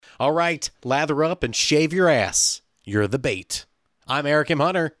All right, lather up and shave your ass. You're the bait. I'm Eric M.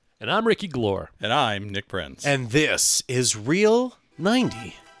 Hunter. And I'm Ricky Glore. And I'm Nick Prince. And this is Real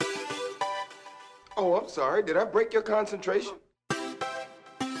 90. Oh, I'm sorry. Did I break your concentration?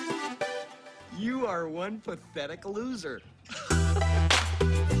 You are one pathetic loser.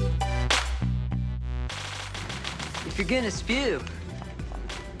 If you're gonna spew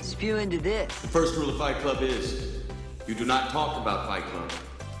into this. The first rule of Fight Club is you do not talk about Fight Club.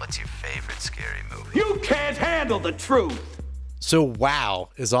 What's your favorite scary movie? You can't handle the truth. So wow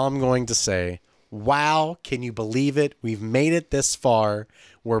is all I'm going to say. Wow, can you believe it? We've made it this far.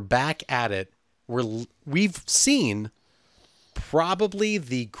 We're back at it. We've seen probably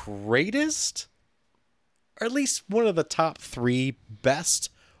the greatest, or at least one of the top 3 best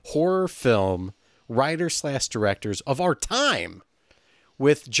horror film writers/directors of our time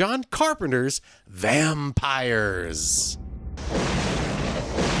with John Carpenter's Vampires.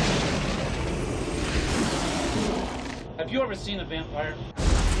 Have you ever seen a vampire?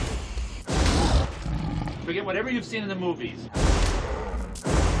 Forget whatever you've seen in the movies.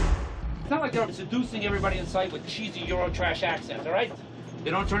 It's not like they're seducing everybody in sight with cheesy Eurotrash accents, all right?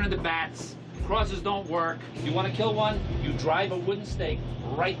 They don't turn into bats. Crosses don't work. You want to kill one, you drive a wooden stake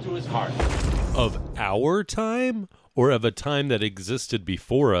right through his heart. Of our time, or of a time that existed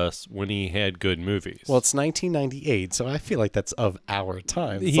before us when he had good movies? Well, it's 1998, so I feel like that's of our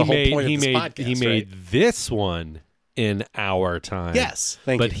time. That's the whole point of this podcast, he made this one in our time. Yes,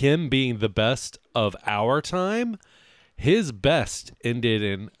 thank you. But him being the best of our time, his best ended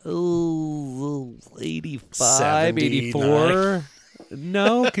in 85, 84.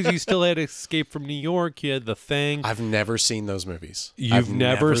 No, because you still had Escape from New York. You had The Thing. I've never seen those movies. You've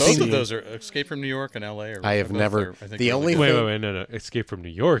never Both seen of those are Escape from New York and L.A. I have never. The only Wait, thing. no. Escape from New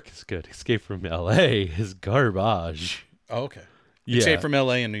York is good. Escape from L.A. is garbage. Oh, okay. Yeah. Escape from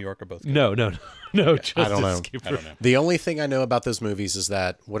L.A. and New York are both good. No. Just I don't know. Escape I don't know. The only thing I know about those movies is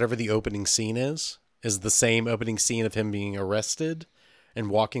that whatever the opening scene is the same opening scene of him being arrested and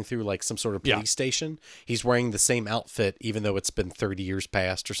walking through like some sort of police station. He's wearing the same outfit, even though it's been 30 years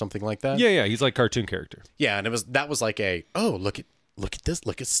past or something like that. Yeah. He's like cartoon character. Yeah, and that was like look at this,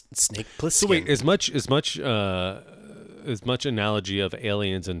 look at Snake Plissken. So wait, as much analogy of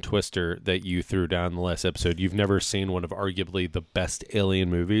Aliens and Twister that you threw down in the last episode, you've never seen one of arguably the best Alien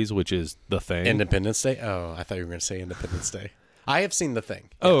movies, which is The Thing. Independence Day? Oh, I thought you were going to say Independence Day. I have seen The Thing.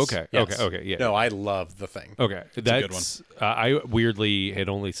 Oh, Yes. okay. Yes. Okay. Yeah. No, I love The Thing. Okay, It's a good one. I weirdly had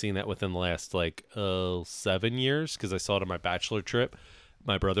only seen that within the last 7 years because I saw it on my bachelor trip.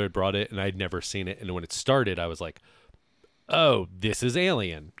 My brother had brought it, and I'd never seen it. And when it started, I was like, "Oh, this is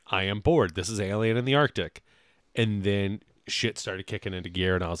Alien. I am bored. This is Alien in the Arctic." And then shit started kicking into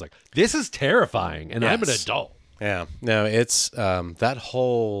gear, and I was like, "This is terrifying." And I'm an Yes. adult. Yeah. No, it's that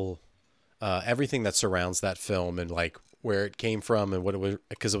whole everything that surrounds that film and like where it came from and what it was,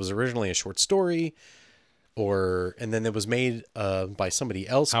 because it was originally a short story, and then it was made by somebody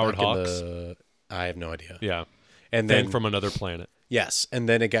else. Howard back in Hawks? I have no idea. Yeah, And Thing then from Another Planet. yes, and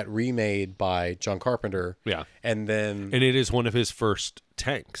then it got remade by John Carpenter. Yeah, And then and it is one of his first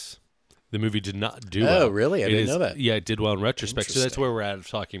tanks. The movie did not do Oh, well. really? I didn't know that. Yeah, it did well in retrospect. So that's Interesting. where we're at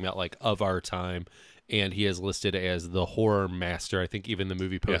talking about like of our time. And he is listed as the horror master. I think even the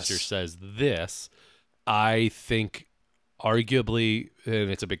movie poster Yes. says this. I think arguably, and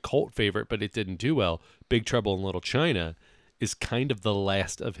it's a big cult favorite, but it didn't do well, Big Trouble in Little China is kind of the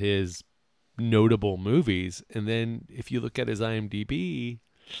last of his notable movies. And then if you look at his IMDb,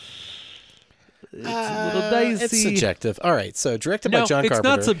 it's a little dicey. it's subjective. All right, so directed by No, John it's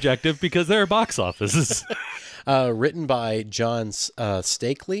Carpenter. not subjective because there are box offices. Written by John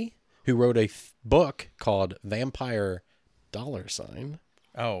Stakely, who wrote a book called Vampire $.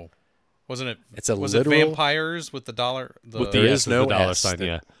 Oh. Wasn't it? It's a was literal- it vampires with the dollar? With There the is S no the dollar S. sign,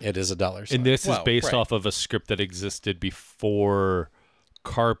 yeah. It is a $. And this is Well, based right. off of a script that existed before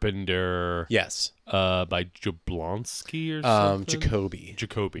Carpenter. Yes. By Jablonski or something. Jacoby.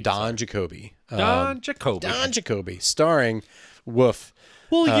 Jacoby. Don sorry. Jacoby. Don Jacoby. Don Jacoby, starring Woof.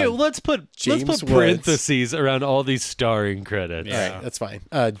 Well, yeah. Let's put James Woods. parentheses around all these starring credits. Yeah. All right, that's fine.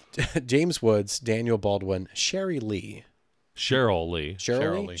 James Woods, Daniel Baldwin, Sherry Lee. Cheryl Lee.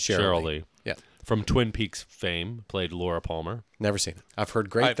 Cheryl Lee? Cheryl Lee. Yeah. From Twin Peaks fame, played Laura Palmer. Never seen it. I've heard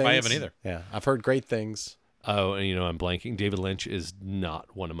great things. I haven't either. Yeah, I've heard great things. Oh, and I'm blanking. David Lynch is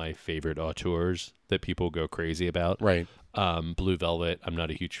not one of my favorite auteurs that people go crazy about. Right. Blue Velvet, I'm not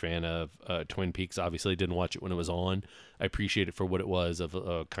a huge fan of. Twin Peaks, obviously didn't watch it when it was on. I appreciate it for what it was, of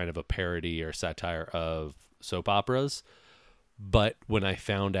a kind of a parody or satire of soap operas. But when I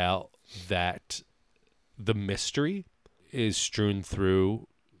found out that the mystery is strewn through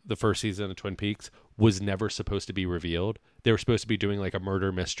the first season of Twin Peaks was never supposed to be revealed. They were supposed to be doing like a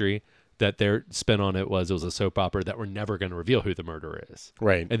murder mystery. That their spin on it was a soap opera that we're never going to reveal who the murderer is.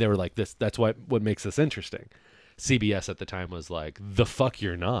 Right. And they were like, that's what makes this interesting. CBS at the time was like, the fuck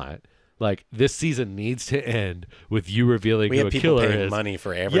you're not. Like, this season needs to end with you revealing We who have a people killer paying is. money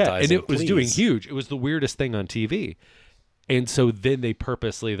for advertising. Yeah, and it was doing please. huge. It was the weirdest thing on TV. And so then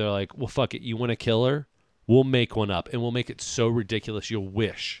they're like, well, fuck it. You want a killer? We'll make one up. And we'll make it so ridiculous you'll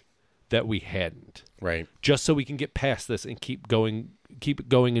wish that we hadn't. Right. Just so we can get past this and keep going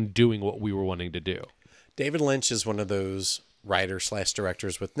and doing what we were wanting to do. David Lynch is one of those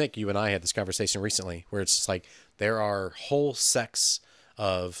writers/directors. With Nick, you and I had this conversation recently where it's just like there are whole sects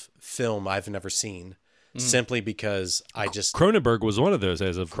of film I've never seen simply because I just Cronenberg was one of those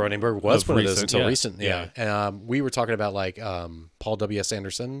as of Cronenberg was one of those recent, until yeah. recent. Yeah. And we were talking about like Paul W.S.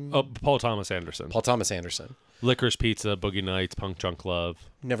 Anderson. Oh, Paul Thomas Anderson. Paul Thomas Anderson. Licorice Pizza, Boogie Nights, Punk Drunk Love.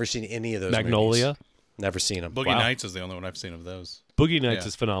 Never seen any of those. Magnolia. movies. Never seen them. Boogie Wow. Nights is the only one I've seen of those. Boogie Nights Yeah.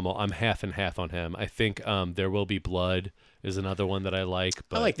 is phenomenal. I'm half and half on him. I think There Will Be Blood is another one that I like.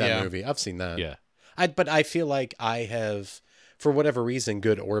 But I like that Yeah. movie. I've seen that. Yeah. But I feel like I have, for whatever reason,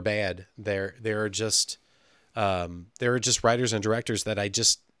 good or bad, there are just writers and directors that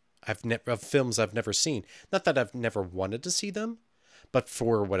of films I've never seen. Not that I've never wanted to see them, but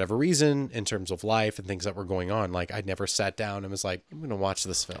for whatever reason, in terms of life and things that were going on, like I never sat down and was like, I'm going to watch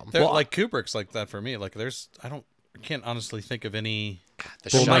this film. They're, like Kubrick's like that for me. Like I can't honestly think of any The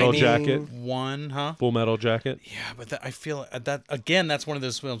Full Metal Shining, Jacket. one, huh? Full Metal Jacket. Yeah, but I feel that again. That's one of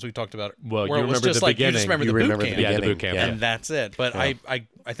those films we talked about. Well, where you it was remember just the like you beginning. just remember You the remember boot the camp, Yeah, the beginning. boot camp. Yeah. and that's it. But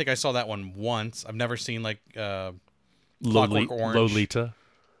I think I saw that one once. I've never seen like Clockwork Orange. Lolita.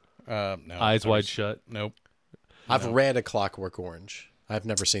 No, Eyes Wide Shut. Nope. I've read A Clockwork Orange. I've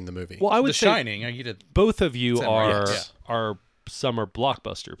never seen the movie. Well, I would The say Shining. You did. both of you It's in are there, yes. are summer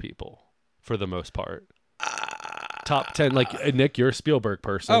blockbuster people for the most part. Top 10, like Nick, you're a Spielberg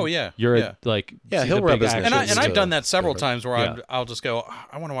person. Oh, yeah, you're yeah. Yeah, see he'll the rub big his action. nose And into I've done that several Spielberg. times where Yeah. I'll just go,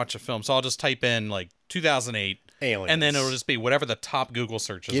 I want to watch a film, so I'll just type in like 2008, Aliens. and then it'll just be whatever the top Google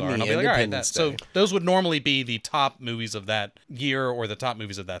searches Give are, me and I'll be like, all right, Independence so Day. those would normally be the top movies of that year or the top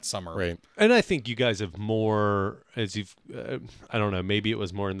movies of that summer. Right. And I think you guys have more, as you've, I don't know, maybe it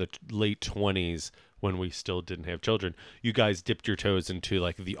was more in the late 20s when we still didn't have children. You guys dipped your toes into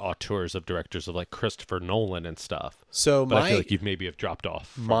like the auteurs of directors of like Christopher Nolan and stuff. So But I feel like you maybe have dropped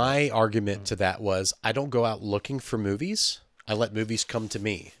off. my argument to that was I don't go out looking for movies. I let movies come to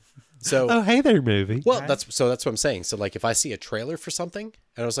me. So hey there, movie. well, that's what I'm saying. So like if I see a trailer for something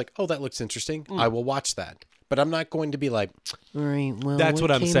and I was like, "Oh, that looks interesting." I will watch that. But I'm not going to be like, "All right, well, That's what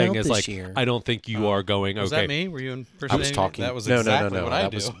I'm came saying out is this like, year?" I don't think you are going, Was okay. that me? Were you I impersonating was me? talking. That was no, exactly no. what I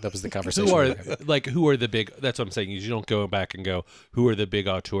That do. was the conversation. Who we are were having. like who are the big? That's what I'm saying. Is you don't go back and go who are the big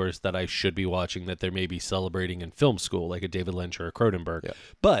auteurs that I should be watching that they're maybe celebrating in film school, like a David Lynch or a Cronenberg. Yeah.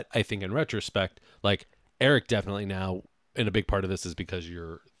 But I think in retrospect, like Eric definitely now, and a big part of this is because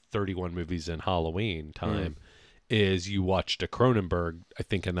you're 31 movies in Halloween time, is you watched a Cronenberg, I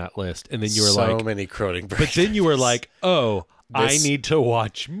think, in that list, and then you were so like, many Cronenberg. but then you were like, oh, This- I need to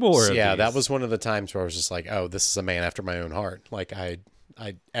watch more. of yeah, that these. was one of the times where I was just like, "Oh, this is a man after my own heart." Like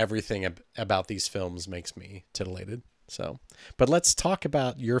everything about these films makes me titillated. So, but let's talk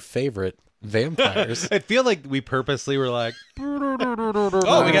about your favorite vampires. I feel like we purposely were like,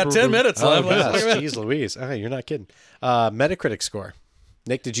 Oh, we got 10 minutes Oh left. gosh, jeez Louise. Oh, you're not kidding. Metacritic score.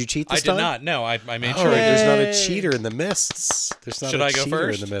 Nick, did you cheat I this did time? not. No, I made Oh, sure. there's not a cheater in the mists. There's not Should a I go cheater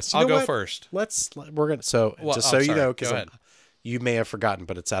first? in the mists. I'll You know go what? first. We're gonna. So Well, just oh, so you sorry. know, Go because ahead. you may have forgotten,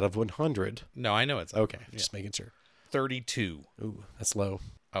 but it's out of 100. No, I know it's Okay, just making sure. 32. Ooh, that's low.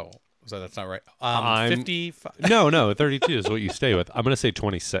 Oh, so that's not right. I'm- 55. no, 32 is what you stay with. I'm going to say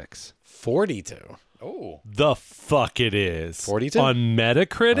 26. 42 Oh, The fuck it is. 42? On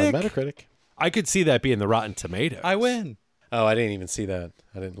Metacritic? on Metacritic. I could see that being the Rotten Tomatoes. I win. Oh, I didn't even see that.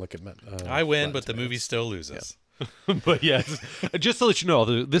 I didn't look at. I win, Rotten but the Tomatoes. movie still loses. But yes, just to let you know,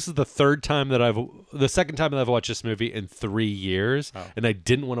 this is the second time that I've watched this movie in 3 years, and I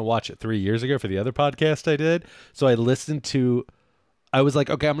didn't want to watch it 3 years ago for the other podcast I did. So I was like,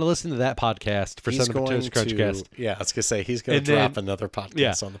 okay, I'm going to listen to that podcast for He's Cinnamon going Toast to. Crunchcast. Yeah, I was gonna say he's gonna And drop then- another podcast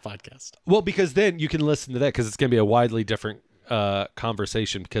yeah. on the podcast. Well, because then you can listen to that because it's going to be a widely different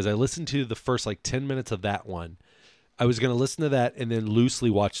conversation. Because I listened to the first like 10 minutes of that one. I was going to listen to that and then loosely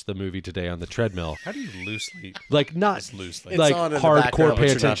watch the movie today on the treadmill. How do you loosely? Like not Just loosely. It's like on in the hardcore background, pay but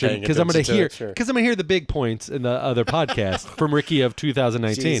you're not attention paying because I'm going to attention to hear it, sure. because I'm going to hear the big points in the other podcast from Ricky of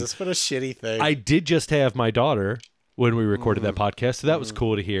 2019. Jesus, what a shitty thing. I did just have my daughter when we recorded that podcast, so that was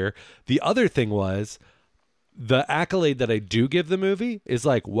cool to hear. The other thing was The accolade that I do give the movie is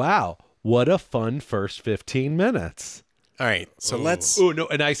like, wow, what a fun first 15 minutes. All right, so let's. Oh, no,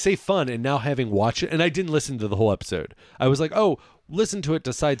 and I say fun, and now having watched it, and I didn't listen to the whole episode. I was like, oh, listen to it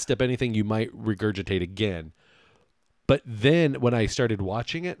to sidestep anything you might regurgitate again. But then when I started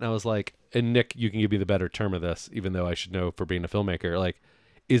watching it, and I was like, and Nick, you can give me the better term of this, even though I should know for being a filmmaker, like,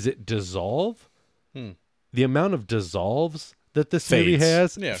 is it dissolve? The amount of dissolves that this movie Fades.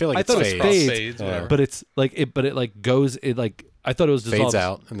 has, Yeah. I feel like I it's thought it was fades. fades, whatever. but it's like it like goes it like I thought it was dissolves, Fades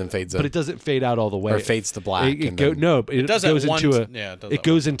out and then fades but in. it doesn't fade out all the way. Or fades to black It and go, then- no, it does at goes one- into a yeah, it does it at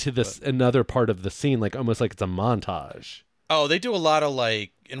goes one into this another part of the scene, like almost like it's a montage. Oh, they do a lot of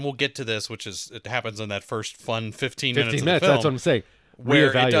like, and we'll get to this, which is it happens in that first fun 15 minutes 15 of minutes. the film, That's what I'm saying.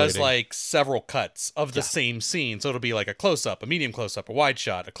 where it does Reevaluating. like several cuts of the same scene. So it'll be like a close up, a medium close up, a wide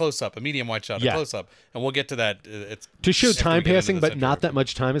shot, a close up, a medium wide shot, Yeah. a close up, and we'll get to that. It's to show after we time get into passing, this but intro. not that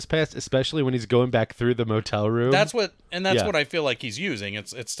much time has passed, especially when he's going back through the motel room. That's what Yeah. I feel like he's using.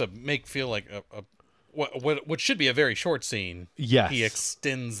 It's to make feel like a what should be a very short scene. Yes. He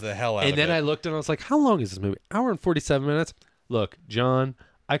extends the hell out and of then it. I looked and I was like, how long is this movie? Hour and 47 minutes. Look, John,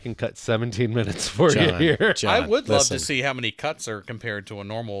 I can cut 17 minutes for you John, here. John, I would love listen. to see how many cuts are compared to a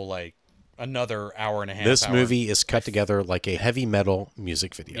normal like another hour and a half. This hour. movie is cut together like a heavy metal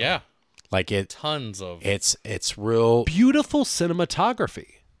music video. yeah, Like it. tons of It's real. Beautiful cinematography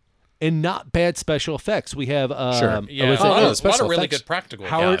and not bad special effects. We have Sure. yeah, was a it- lot, no, of, special really effects. good practical.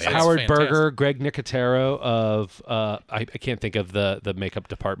 Howard effects. Howard It's fantastic. Berger, Greg Nicotero of I can't think of the makeup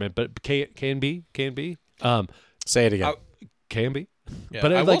department, but K&B. Say it again. K&B. Yeah,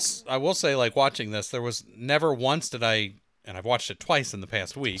 But I will say, like watching this, there was never once did I, and I've watched it twice in the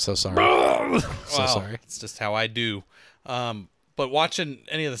past week. So sorry. So Wow, sorry. It's just how I do. But watching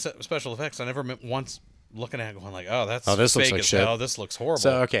any of the special effects, I never once looking at it going like, oh, that's This looks fake like as shit. hell. This looks horrible.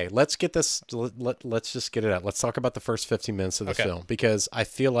 So okay, let's get this. Let's just get it out. Let's talk about the first 15 minutes of the Okay. film because I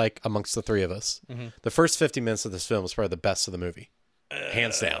feel like amongst the three of us, the first 50 minutes of this film is probably the best of the movie,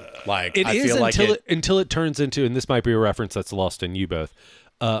 hands down. Like It I is feel like until it turns into, and this might be a reference that's lost in you both,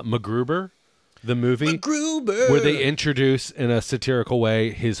 MacGruber, the movie, where they introduce in a satirical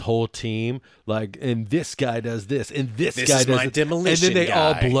way his whole team, like, and this guy does this, and this guy is does my this, demolition and then they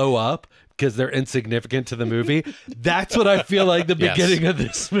all guy. blow up because they're insignificant to the movie. That's what I feel like the Yes. beginning of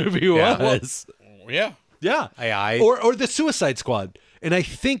this movie Yeah. was. yeah, Yeah. Or the Suicide Squad. And I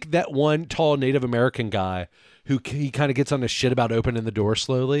think that one tall Native American guy who he kind of gets on his shit about opening the door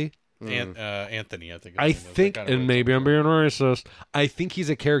slowly. Anthony, I think. his I name is. think, kinda and wrote maybe I'm being racist, I think he's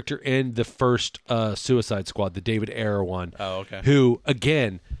a character in the first Suicide Squad, the David Ayer one. Oh, okay. Who,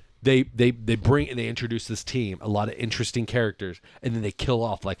 again, they bring and they introduce this team, a lot of interesting characters, and then they kill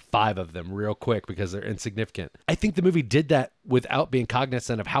off like 5 of them real quick because they're insignificant. I think the movie did that without being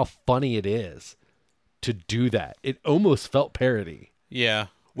cognizant of how funny it is to do that. It almost felt parody, Yeah,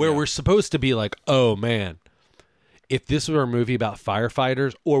 where we're supposed to be like, oh man, if this were a movie about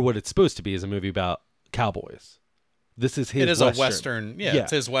firefighters, or what it's supposed to be is a movie about cowboys. This is his it is Western. a Western. Yeah,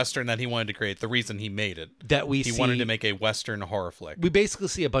 it's his Western that he wanted to create. The reason he made it. That we He see, wanted to make a Western horror flick. we basically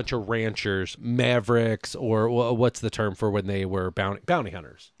see a bunch of ranchers, mavericks, or what's the term for when they were bounty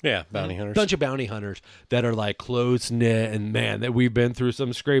hunters? yeah, bounty hunters. Bunch of bounty hunters that are like close knit, and man, that we've been through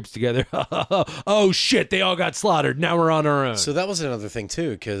some scrapes together. Oh shit, they all got slaughtered. Now we're on our own. So that was another thing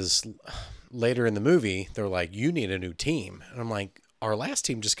too, because later in the movie they're like, "You need a new team," and I'm like, "Our last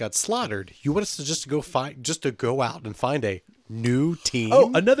team just got slaughtered. You want us to just to go out and find a new team?"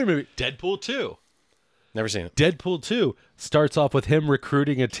 oh, another movie, Deadpool 2. Never seen it. Deadpool 2 starts off with him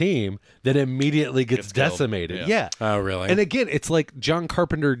recruiting a team that immediately gets killed. decimated. Yeah. Oh, really? And again, it's like John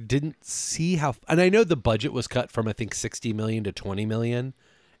Carpenter didn't see how, and I know the budget was cut from I think 60 million to 20 million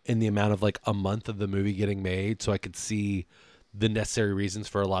in the amount of like a month of the movie getting made, so I could see the necessary reasons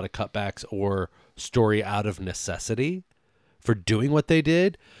for a lot of cutbacks or story out of necessity for doing what they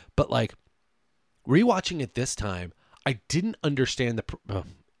did. But like rewatching it this time, I didn't understand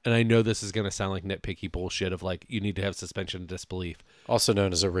and I know this is going to sound like nitpicky bullshit of like you need to have suspension of disbelief. Also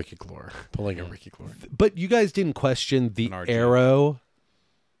known as a Ricky Glore, pulling a Ricky Glore. But you guys didn't question the RJ. arrow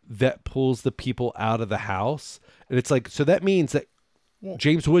that pulls the people out of the house. And it's like, so that means that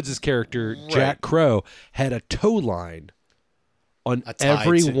James Woods' character, Jack Crow, had a tow line on Tied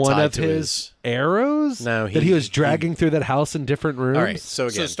every one tied of to his arrows No, that he was dragging through that house in different rooms. All right, so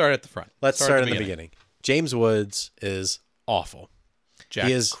So again, start at the front. let's start in the beginning. James Woods is awful. Jack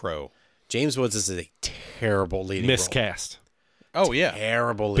He is- Crow. James Woods is a terrible leading role. Miscast. Oh yeah.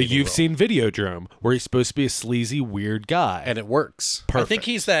 Terrible But leading you've role. seen Videodrome, where he's supposed to be a sleazy, weird guy. and it works. I think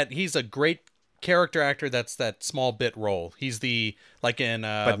he's a great character actor that's that small bit role. He's the like in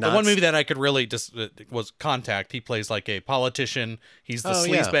the not one movie that I could really just was Contact. He plays like a politician. He's the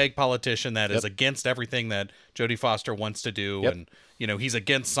sleazebag politician that is against everything that Jodie Foster wants to do, and he's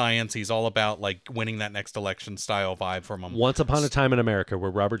against science. He's all about like winning that next election style vibe from him. Once Upon a Time in America,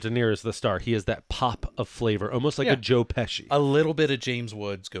 where Robert De Niro is the star, he has that pop of flavor, almost like a Joe Pesci. A little bit of James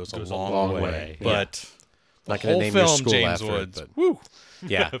Woods goes a long way, but the Not gonna whole name your film school James after it, Woods. but- Woo.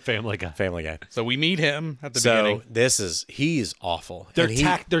 Yeah. Family Guy. Family Guy. So we meet him at the So beginning. he's awful. Their And he-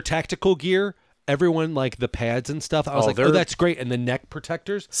 their tactical gear, everyone like the pads and stuff. I was like, they're- that's great. And the neck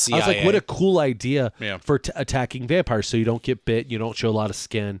protectors. I was like, CIA. what a cool idea Yeah. for attacking vampires, so you don't get bit, you don't show a lot of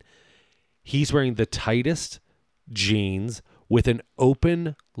skin. He's wearing the tightest jeans with an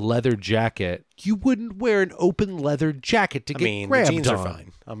open leather jacket. You wouldn't wear an open leather jacket to I get mean, the grabbed jeans are on.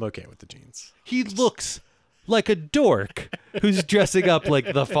 fine. I'm okay with the jeans. He looks like a dork who's dressing up like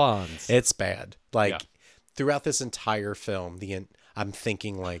the Fonz. It's bad. Like Yeah. throughout this entire film, I'm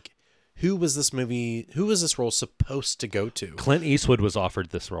thinking like, who was this role supposed to go to? Clint Eastwood was offered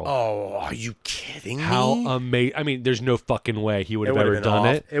this role. Oh, are you kidding me? How amazing. I mean, there's no fucking way he would have would've ever been done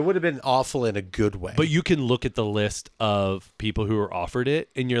it. It would have been awful in a good way. But you can look at the list of people who were offered it,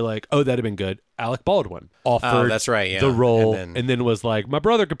 and you're like, "Oh, that'd have been good." Alec Baldwin offered that's right, yeah. the role, And and then- then was like, "My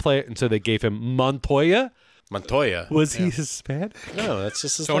brother could play it," and so they gave him Montoya. Montoya. Was he Hispanic? No, that's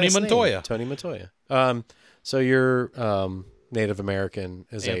just his Tony last name. Montoya. Tony Montoya. So your Native American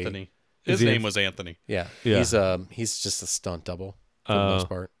is Anthony. Is His he name in- was Anthony. Yeah. Yeah. He's just a stunt double for the most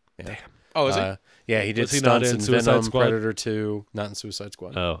part. Yeah. Oh, is he? Yeah, he did Was he not stunts in in Suicide Venom, Squad? Predator 2, not in Suicide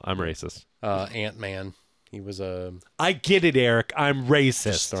Squad. Oh, I'm racist. Ant-Man. He was I get it, Eric. I'm just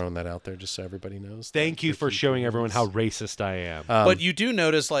racist. throwing that out there just so everybody knows. Thank you for showing everyone how racist I am. But you do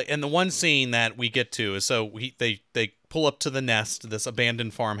notice, like, in the one scene that we get to is so they pull up to the nest, this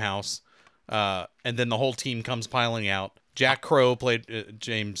abandoned farmhouse, and then the whole team comes piling out. Jack Crow, played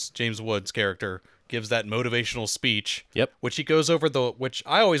James Woods' character, gives that motivational speech. Yep. Which he goes over which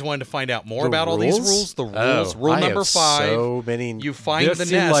I always wanted to find out more The about all these rules? rules. The Oh, rules. Rule I have number 5. so many- You find This the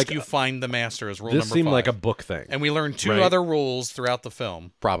seemed nest. like- You find the master. Is rule This number seemed 5. like a book thing. And we learned 2 Right. other rules throughout the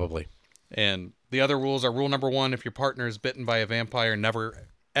film. Probably. And the other rules are rule number 1: if your partner is bitten by a vampire, never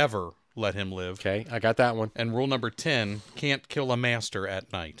ever let him live. Okay, I got that one. And rule number 10: can't kill a master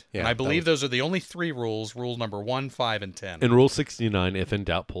at night. Yeah, and I that believe was- those are the only 3 rules. Rules number 1, 5, and 10. And Rule 69, if in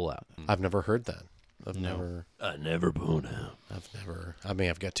doubt, pull out. I've never heard that. I've I never pull out. I mean,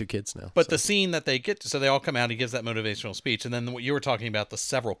 I've got 2 kids now. But the scene that they get to, so they all come out, he gives that motivational speech, and then what you were talking about, the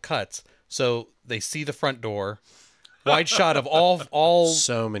several cuts. So they see the front door, wide shot of all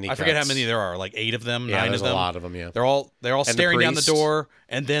So many I forget how cuts. many there are, like 8 of them, Yeah, 9 there's of them. a lot of them, yeah. They're all the staring down the priest. door,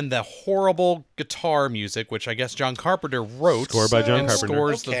 and then the horrible guitar music, which I guess John Carpenter wrote, Score by John and Carpenter.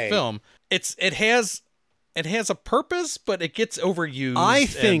 scores Okay. the film. It has a purpose, but it gets overused. I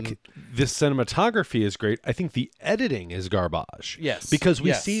think and- the cinematography is great. I think the editing is garbage. Yes. because we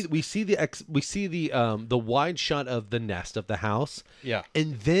Yes. see the wide shot of the nest of the house. Yeah.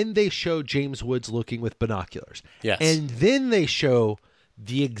 and then they show James Woods looking with binoculars. Yes. and then they show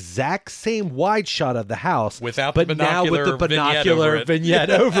the exact same wide shot of the house Without the but now with the binocular vignette binocular over it. vignette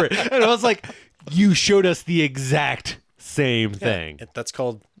over it. And I was like, you showed us the exact same thing. That's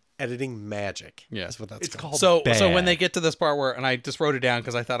called editing magic. Yeah. That's what that's It's called. called So when bad. they get to this part where, and I just wrote it down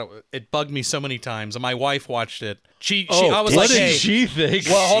because I thought it bugged me so many times, and my wife watched it. I was what like, did hey, she think?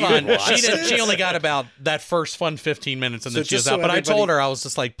 well, hold on. watched She only got about that first fun 15 minutes, and So then she was just so out. But I told everybody- her, I was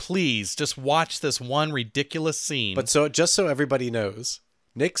just like, please, just watch this one ridiculous scene. But just so everybody knows,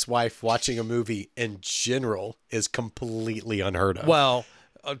 Nick's wife watching a movie in general is completely unheard of. well,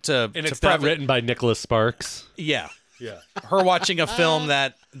 and to it's not written by Nicholas Sparks. yeah. Her watching a film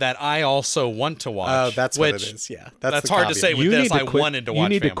that I also want to watch. Oh, that's what which, it is. Yeah, That's the hard to caveat. say with this. I wanted to watch You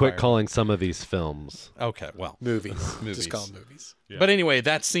need to quit Vampire. calling some of these films. Okay, well. Movies. Movies. Just call them movies. But anyway,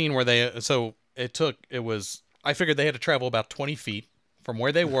 that scene where I figured they had to travel about 20 feet from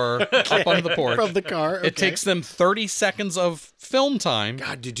where they were up onto the porch. From the car. It takes them 30 seconds of film time,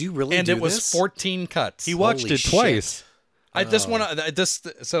 God, did you really and do it was this? 14 cuts. He watched Holy it twice.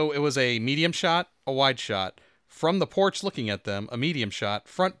 So it was a medium shot, a wide shot, from the porch looking at them, a medium shot,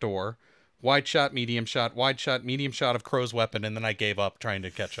 front door, wide shot, medium shot, medium shot of Crow's weapon, and then I gave up trying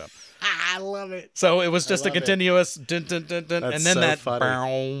to catch up. I love it. So it was just a continuous dun, dun, dun, dun, and then so that funny.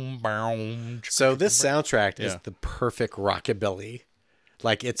 bow, bow. So this soundtrack is Yeah. the perfect rockabilly.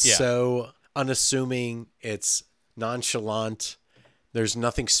 Like it's Yeah. so unassuming, it's nonchalant. There's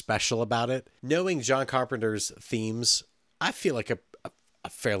nothing special about it. Knowing John Carpenter's themes, I feel like a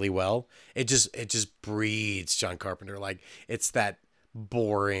fairly well. It just breeds John Carpenter. Like it's that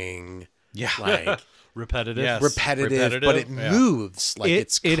boring Yeah. Like Repetitive. Yes. repetitive, but it yeah. moves like It-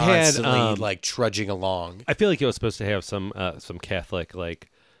 it's it had, constantly like trudging along. I feel like it was supposed to have some Catholic,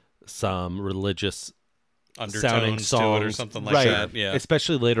 like some religious sounding Undertones songs to it or something like right. that. Yeah.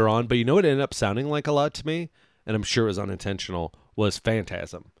 Especially later on. But you know what it ended up sounding like a lot to me, and I'm sure it was unintentional, was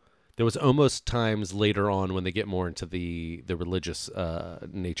Phantasm. There was almost times later on when they get more into the religious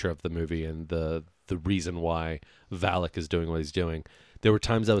nature of the movie and the reason why Valak is doing what he's doing. There were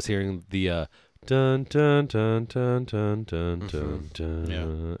times I was hearing the dun dun dun dun dun dun dun dun,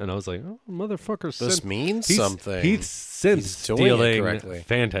 Yeah. and I was like, "Oh, motherfucker! This means he's, something. He's since He's doing it stealing correctly.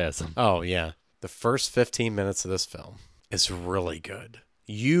 Phantasm." Oh yeah, the first 15 minutes of this film is really good.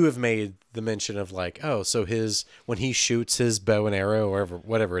 You have made the mention of like, oh, so when he shoots his bow and arrow or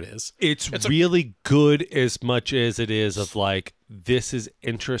whatever it is. It's really good as much as it is of like, this is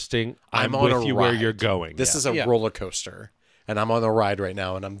interesting. I'm on with a you ride. where you're going. This is a Yeah. roller coaster, and I'm on a ride right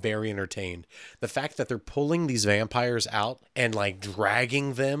now, and I'm very entertained. The fact that they're pulling these vampires out and like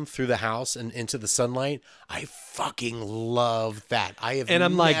dragging them through the house and into the sunlight, I fucking love that. I have, And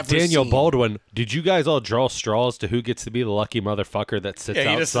I'm like, never Daniel seen- Baldwin, did you guys all draw straws to who gets to be the lucky motherfucker that sits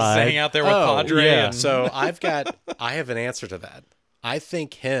Yeah, you just outside? hang out there with Oh, Padre. yeah. And, So I have an answer to that. I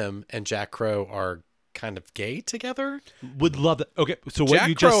think him and Jack Crow are kind of gay together. Would love that. Okay, so what Jack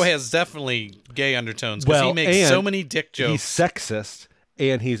you Crow just has definitely gay undertones because he well, makes and so many dick he's jokes. sexist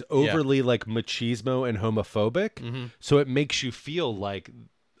and he's overly like machismo and homophobic. Mm-hmm. So it makes you feel like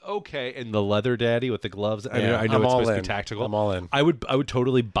okay. And the leather daddy with the gloves. I Yeah, know I'm it's all supposed to in. be tactical. I'm all in. I would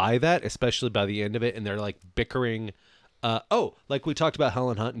totally buy that, especially by the end of it. And they're like bickering. Like we talked about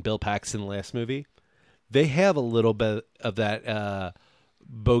Helen Hunt and Bill Paxton in the last movie. They have a little bit of that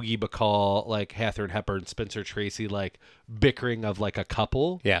Bogey Bacall, like Catherine Hepburn, Spencer Tracy, like bickering of like a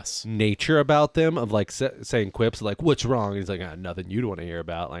couple. Yes. Nature about them of like saying quips like, "What's wrong?" And he's like, "Nothing you'd want to hear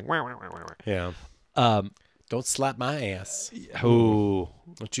about." Like, wah, wah, wah, wah, wah. Yeah. Don't slap my ass. Ooh,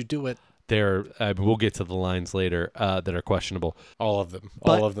 Don't you do it. there. We'll get to the lines later that are questionable. All of them.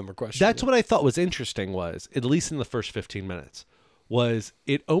 But All of them are questionable. That's what I thought was interesting. Was at least in the first 15 minutes, was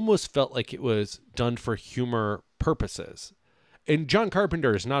it almost felt like it was done for humor purposes. And John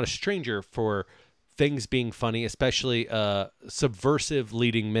Carpenter is not a stranger for things being funny, especially subversive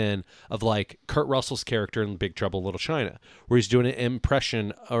leading men of like Kurt Russell's character in Big Trouble in Little China, where he's doing an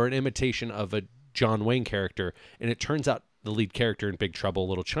impression or an imitation of a John Wayne character. And it turns out the lead character in Big Trouble in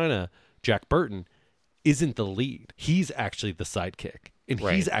Little China, Jack Burton, isn't the lead. He's actually the sidekick. And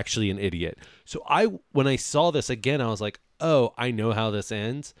he's actually an idiot. So when I saw this again, I was like, oh, I know how this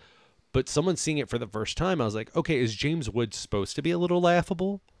ends. But someone seeing it for the first time, I was like, okay, is James Woods supposed to be a little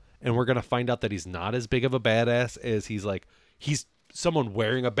laughable? And we're going to find out that he's not as big of a badass as he's someone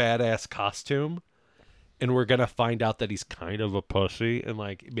wearing a badass costume. And we're going to find out that he's kind of a pussy and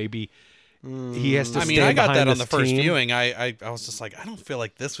like maybe he has to I mean, stand I got that behind on the this first team. viewing. I was just like, I don't feel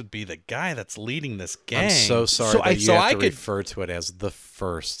like this would be the guy that's leading this gang. I'm so sorry So that I- you so have I to could- refer to it as the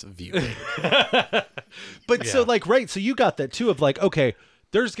first viewing. But so like, right. So you got that too of like, okay,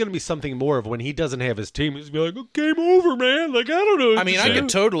 there's going to be something more of when he doesn't have his team. He's going to be like, oh, game over, man. Like, I don't know. what I mean, to I say. could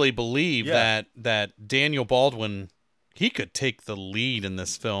totally believe Yeah. that Daniel Baldwin, he could take the lead in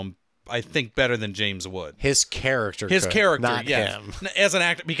this film. I think better than James Wood. His character. His could, character, not yes. him. As an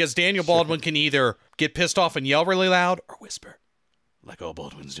actor, because Daniel Baldwin can either get pissed off and yell really loud or whisper, like all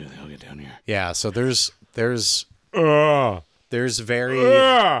Baldwins do. They'll get down here. Yeah. So there's very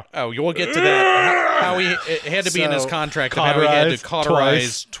Oh, we'll get to that. How he it had to be in his So- contract of how he had to Cauterize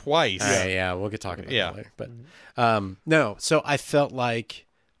cauterize twice. Yeah, we'll get talking about Yeah. that later. But no, so I felt like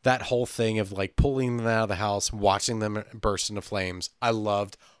that whole thing of like pulling them out of the house, watching them burst into flames. I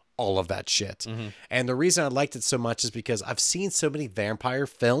loved all of that shit. And the reason I liked it so much is because I've seen so many vampire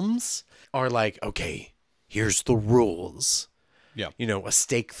films are like, okay, here's the rules. Yeah. You know, a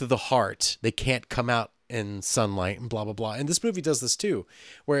stake through the heart. They can't come out in sunlight and blah, blah, blah. And this movie does this too,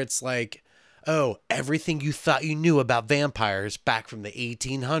 where it's like, oh, everything you thought you knew about vampires back from the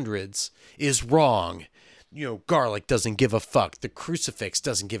 1800s is wrong. You know, garlic doesn't give a fuck. The crucifix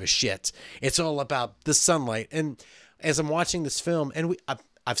doesn't give a shit. It's all about the sunlight. And as I'm watching this film, and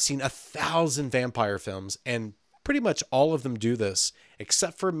I've seen 1,000 vampire films, and pretty much all of them do this,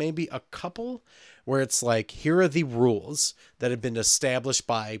 except for maybe a couple where it's like, here are the rules that have been established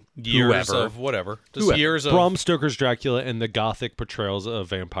by Years whoever. of whatever. Just Whoever. years of Bram Stoker's Dracula and the gothic portrayals of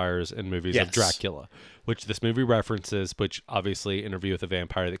vampires in movies of Yes. Dracula, which this movie references, which obviously Interview with a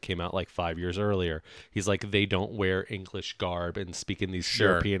Vampire that came out like 5 years earlier. He's like, they don't wear English garb and speak in these Sure.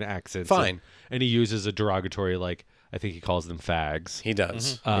 European accents. Fine. And he uses a derogatory, like, I think he calls them fags. He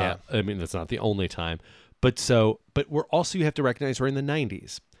does. Mm-hmm. Yeah. I mean, that's not the only time. But we're also, you have to recognize we're in the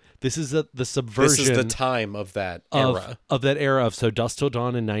 90s. This is the subversion. This is the time of that era. Of that era of so Dusk Till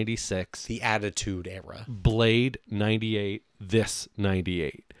Dawn in 96, The Attitude Era. Blade 98, this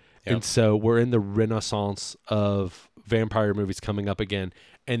 98. Yep. And so we're in the renaissance of vampire movies coming up again,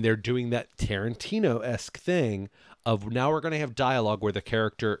 and they're doing that Tarantino-esque thing of now we're going to have dialogue where the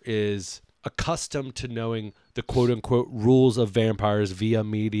character is accustomed to knowing the quote-unquote rules of vampires via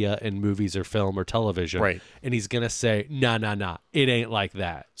media and movies or film or television. Right. And he's going to say, nah, it ain't like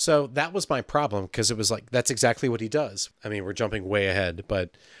that. So that was my problem, because it was like, that's exactly what he does. I mean, we're jumping way ahead,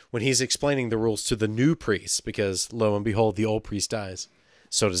 but when he's explaining the rules to the new priest, because lo and behold, the old priest dies.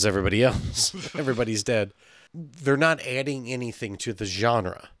 So does everybody else. Everybody's dead. They're not adding anything to the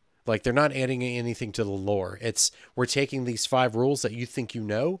genre. Like, they're not adding anything to the lore. It's, we're taking these 5 rules that you think you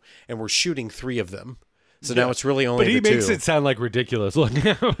know, and we're shooting 3 of them. So now it's really only But he the makes 2. it sound like ridiculous.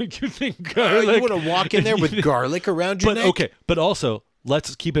 Like, you think You garlic? want to walk in there with garlic around your But neck? okay, but also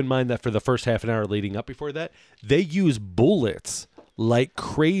let's keep in mind that for the first half an hour leading up before that, they use bullets like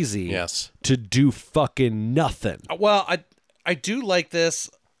crazy. Yes. To do fucking nothing. Well, I do like this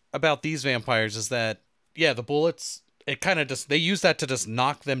about these vampires is that the bullets, it kind of just, they use that to just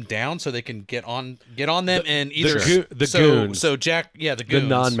knock them down so they can get on them and either the goons. So Jack, the goons,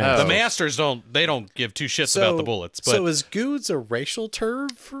 non-masters. the masters don't give 2 shits about the bullets. But so is goons a racial term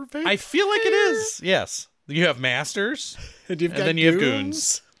for vampires? I feel like it is. Yes, you have masters, and then you have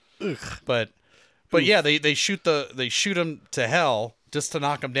goons. But yeah, they shoot them to hell just to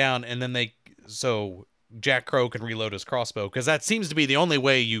knock them down, and then so Jack Crow can reload his crossbow, because that seems to be the only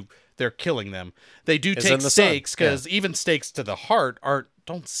way they're killing them. They do Is take in the stakes, sun, because even stakes to the heart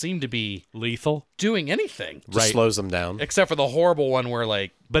don't seem to be Lethal. doing anything. Just slows them down. Except for the horrible one where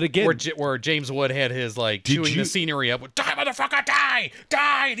But again, where James Wood had his chewing the scenery up with "Die, motherfucker, die,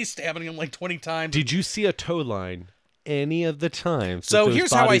 die," and he's stabbing him like 20 times. Did you see a tow line any of the times? So that those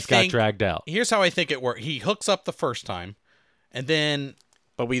here's how I bodies think got dragged out. Here's how I think it worked. He hooks up the first time, and then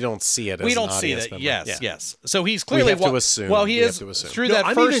But we don't see it as we an don't see audience that. member. Yes, Yeah. yes. So he's clearly have to assume. Well, he We is have to assume. through No, that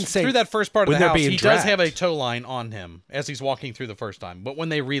I'm even first saying through that first part of when the they're house. being He does have a dragged. tow line on him as he's walking through the first time. But when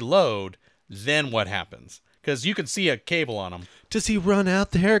they reload, then what happens? Because you can see a cable on him. Does he run out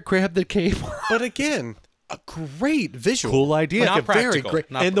there, grab the cable? But again, a great visual. Cool idea. Not Like a very practical.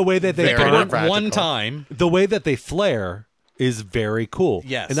 great- Not And the way that they Very It burn, worked practical. one time. the way that they flare is very cool.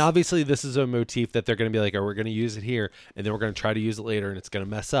 Yes. And obviously this is a motif that they're going to be like, oh, we're going to use it here, and then we're going to try to use it later, and it's going to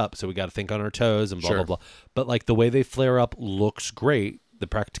mess up. So we got to think on our toes and blah, Sure. blah, blah. But like the way they flare up looks great. The They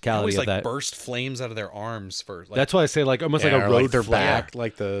practicality always of that. burst flames out of their arms for. That's why I say like almost Yeah, like a or road like their flare. back,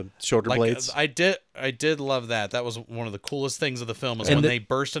 like the shoulder blades. I did love that. That was one of the coolest things of the film. Is And when the- they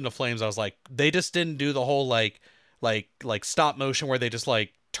burst into flames. I was like, they just didn't do the whole like stop motion where they just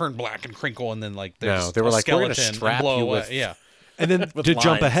like turn black and crinkle and then like there's No, they were a like, we're gonna skeleton and strap blow you away. with- Yeah. And then With to jump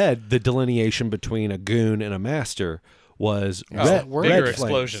lines. ahead, the delineation between a goon and a master was that red, word? red Bigger flames.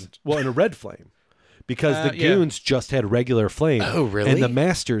 explosion. Well, and a red flame. Because the Yeah. goons just had regular flame. Oh, really? And the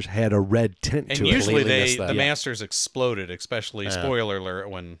masters had a red tint And to usually Completely missed that. the Yeah. masters exploded, especially spoiler alert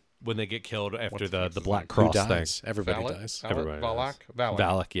when it when they get killed after the Who Black Cross thing. dies? Everybody Valak? dies. Everybody Valak? dies. Valak.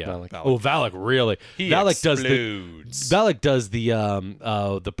 Valak, yeah. Valak. Oh, Valak really. He Valak does explodes.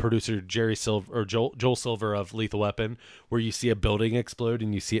 the producer Jerry Silver or Joel Silver of Lethal Weapon, where you see a building explode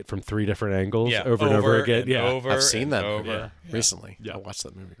and you see it from 3 different angles Yeah, over and over again. Yeah. over I've seen and that over. movie recently. Yeah. I watched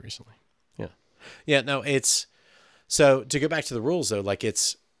that movie recently. Yeah. Yeah, no, it's so to go back to the rules though, like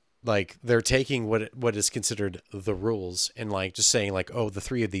it's like they're taking what is considered the rules and like just saying like, oh, the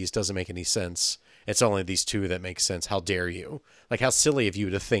 3 of these doesn't make any sense. It's only these 2 that make sense. How dare you? Like, how silly of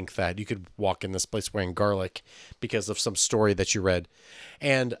you to think that you could walk in this place wearing garlic because of some story that you read.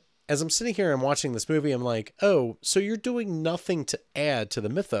 And as I'm sitting here and watching this movie, I'm like, oh, so you're doing nothing to add to the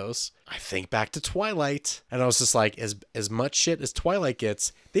mythos. I think back to Twilight, and I was just like, as much shit as Twilight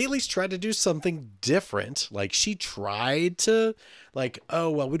gets, they at least tried to do something different. Like, she tried to, like, oh,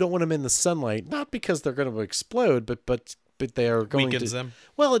 well, we don't want them in the sunlight, not because they're going to explode, but they are going Weakens to them.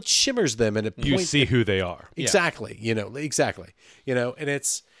 Well, it shimmers them and it You points see who they are. exactly, exactly, and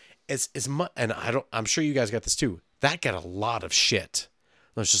it's as much, and I'm sure you guys got this too. That got a lot of shit.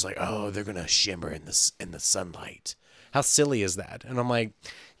 I was just like, oh, they're gonna shimmer in the sunlight. How silly is that? And I'm like,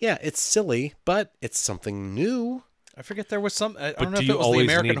 yeah, it's silly, but it's something new. I forget there was some. I But don't know do if you it was the always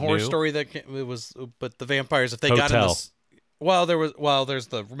American need Horror new? Story that it was, but the vampires if they got in Hotel. this. There's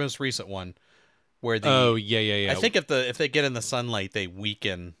the most recent one where the. Oh, yeah. I think if they get in the sunlight, they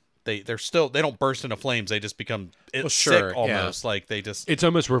weaken. They don't burst into flames. They just become sure, sick almost. Like they just. It's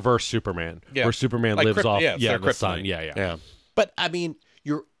almost reverse Superman, Yeah. where Superman Like lives kryp- off yeah, it's their the sun. kryptonite. Yeah. Yeah, but I mean,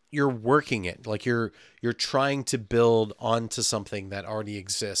 you're you're working it, like you're trying to build onto something that already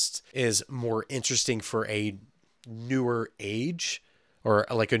exists, is more interesting for a newer age or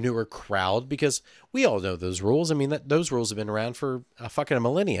like a newer crowd, because we all know those rules. I mean, those rules have been around for a fucking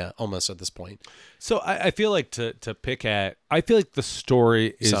millennia almost at this point. So I feel like to pick at, I feel like the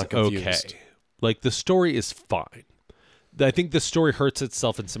story is Sound confused. okay. Like the story is fine. I think the story hurts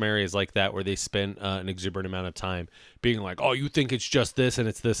itself in some areas like that where they spend an exuberant amount of time being like, oh, you think it's just this and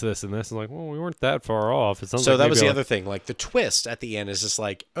it's this, this, and this. And like, well, we weren't that far off. It sounds So like that was maybe the other thing. Like the twist at the end is just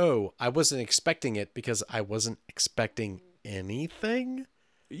like, oh, I wasn't expecting it because I wasn't expecting anything.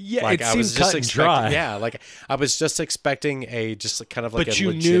 Yeah, Like it I was seemed just cut and expecting, dry. yeah, like I was just expecting just kind of like But a you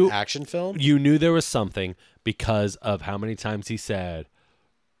legit knew- action film. You knew there was something because of how many times he said,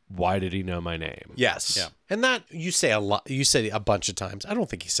 why did he know my name? Yes. Yeah. And that you say a lot. You said it a bunch of times. I don't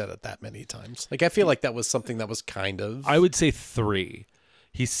think he said it that many times. Like I feel like that was something that was kind of. I would say 3.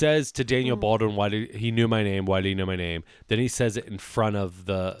 He says to Daniel Baldwin, "Why did he knew my name? Why did he know my name?" Then he says it in front of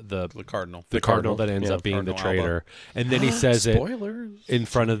the Cardinal. the cardinal that ends up being the Cardinal traitor, and then he says it Spoilers. in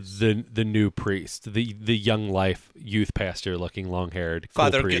front of the new priest, the young life youth pastor looking long haired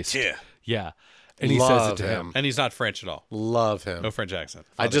Father priest. Gautier. Yeah, and he says Love it to him. And he's not French at all. Love him. No French accent.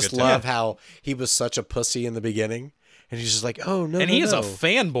 I Father just Gautier. love how he was such a pussy in the beginning, and he's just like, oh no, And no, he is no. a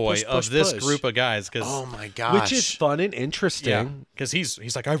fanboy Push, of push, this push. group of guys because Oh my gosh. Which is fun and interesting. because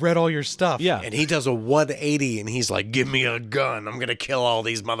he's like, I read all your stuff. Yeah. And he does a 180, and he's like, give me a gun. I'm gonna kill all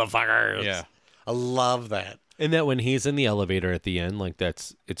these motherfuckers. Yeah. I love that. And that when he's in the elevator at the end, like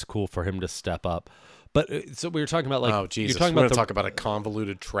it's cool for him to step up. But so we were talking about like Oh Jesus. you're talking We're about gonna talk about a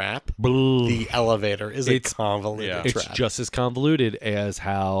convoluted trap. the The elevator is a It's- convoluted yeah. it's trap. just as convoluted as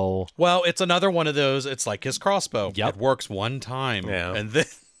how Well, it's another one of those. It's like his crossbow. Yep. It works one time. Yeah. And then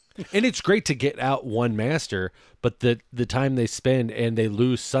and it's great to get out one master, but the time they spend and they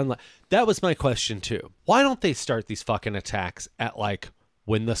lose sunlight. That was my question too. Why don't they start these fucking attacks at like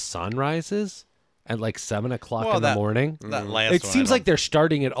when the sun rises? At like 7 o'clock Well, in the that- morning. that last it one, I seems don't- like they're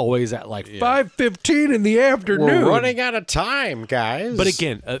starting it always at like 5:15 in the afternoon. We're running out of time, guys. But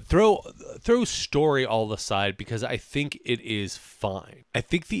again, throw story all aside because I think it is fine. I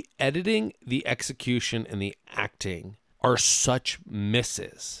think the editing, the execution, and the acting are such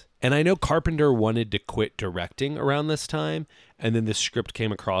misses. And I know Carpenter wanted to quit directing around this time, and then the script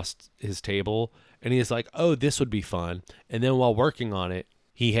came across his table, and he's like, "Oh, this would be fun." And then while working on it,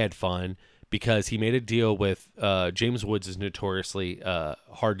 he had fun because he made a deal with James Woods is notoriously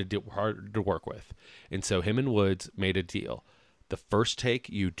hard to work with, and so him and Woods made a deal. The first take,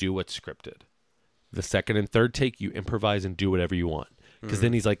 you do what's scripted. The second and third take, you improvise and do whatever you want. Because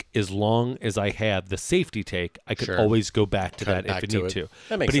then he's like, as long as I have the safety take, I could Sure. always go back to Cut that back if I to need it. to.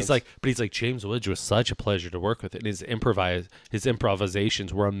 That makes but he's sense. like, James Woods was such a pleasure to work with, and his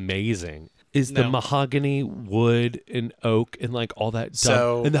improvisations were amazing. Is the No. mahogany, wood, and oak, and like all that,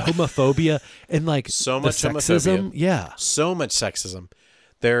 So- and the homophobia, and like So the much sexism, homophobia. yeah, so much sexism.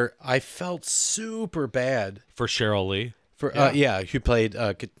 There, I felt super bad for Cheryl Lee, for who played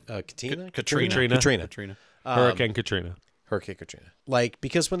Katrina? Katrina. Hurricane Katrina. Hurricane Katrina. Like,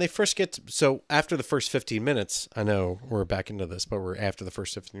 because when they first get so after the first 15 minutes, I know we're back into this, but we're after the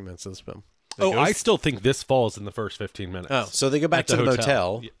first 15 minutes of this film. Oh, I still think this falls in the first 15 minutes. Oh, so they go back At to the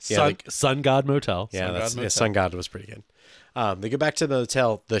hotel. motel. Yeah, Sun God Motel. Yeah, Sun that's God yeah, Sun God was pretty good. They go back to the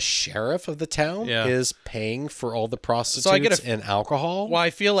motel. The sheriff of the town Yeah. is paying for all the prostitutes and alcohol. Well, I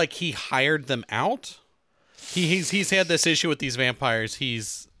feel like he hired them out. He's had this issue with these vampires.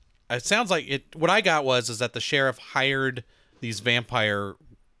 It sounds like it. What I got was that the sheriff hired these vampire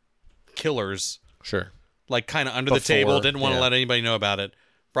killers, Sure. like kind of under the Before, table, didn't want to yeah. let anybody know about it.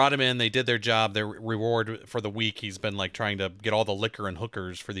 Brought him in. They did their job. Their reward for the week. He's been like trying to get all the liquor and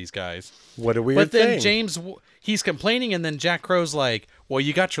hookers for these guys. What a weird But then thing. James, he's complaining, and then Jack Crow's like, "Well,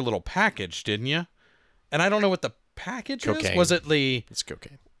 you got your little package, didn't you?" And I don't know what the package is. Cocaine. Was it the? It's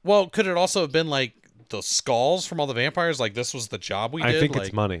cocaine. Well, could it also have been like the skulls from all the vampires? Like this was the job we did. I think like,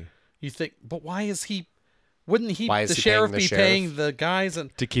 it's money You think? But why is he? Wouldn't he? Why is the he sheriff paying the be sheriff? paying the guys?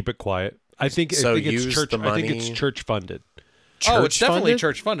 And to keep it quiet. I think So it's use church. the I think it's money- church funded. oh, it's definitely Church-funded?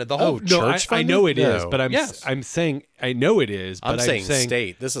 church funded. The whole No, I Church know it funded? is, No. but Yes. I'm saying I know it is. But I'm saying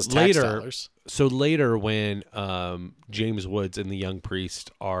state. This is tax later. dollars. So later, when James Woods and the young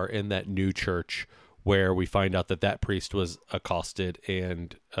priest are in that new church, where we find out that priest was accosted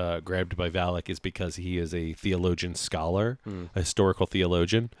and grabbed by Valak, is because he is a theologian scholar, a historical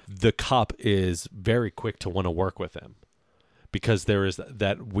theologian. The cop is very quick to want to work with him, because there is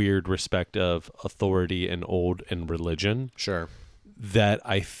that weird respect of authority and old and religion Sure. that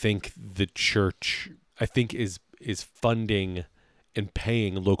I think the church is funding and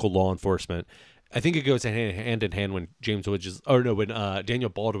paying local law enforcement. I think it goes hand in hand when when Daniel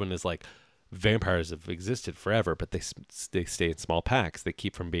Baldwin is like, vampires have existed forever, but they stay in small packs. They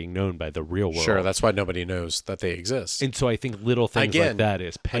keep from being known by the real world. Sure, that's why nobody knows that they exist. And so I think little things like that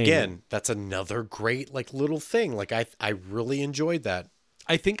is paying. Again, that's another great like little thing. Like I really enjoyed that.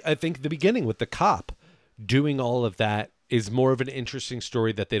 I think the beginning with the cop doing all of that is more of an interesting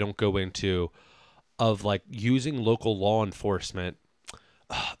story that they don't go into, of like using local law enforcement.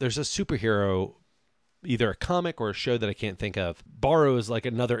 There's a superhero, either a comic or a show that I can't think of, borrows like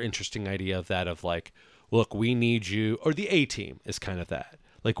another interesting idea of that, of like, look, we need you, or the A-Team is kind of that.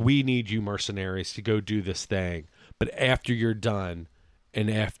 Like, we need you mercenaries to go do this thing, but after you're done and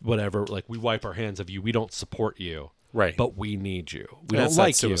after whatever, like, we wipe our hands of you. We don't support you. Right. But we need you. We That's don't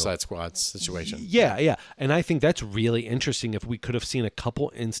like that you. Suicide Squad situation. Yeah. And I think that's really interesting if we could have seen a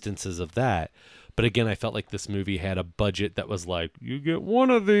couple instances of that. But again, I felt like this movie had a budget that was like, you get one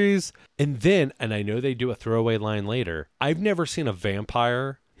of these. And then, and I know they do a throwaway line later, I've never seen a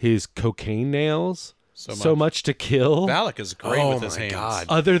vampire, his cocaine nails, so much to kill. Valak is great with his hands. God.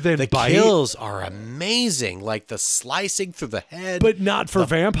 Other than The bite, kills are amazing. Like the slicing through the head. but not for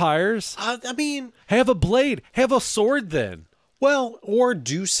vampires. I mean, Have a blade. Have a sword then. well, or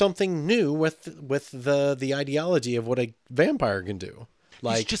do something new with the ideology of what a vampire can do. He's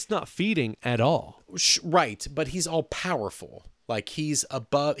Like just not feeding at all. right, but he's all powerful. Like he's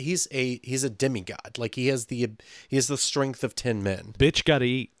above. He's a demigod. Like he has the strength of 10 men. Bitch gotta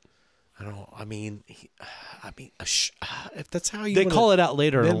eat. I don't. I mean, if that's how you They wanna call it out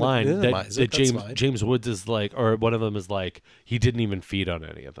later in a minim- line minimize that it, that's fine. James Woods is like, or one of them is like, he didn't even feed on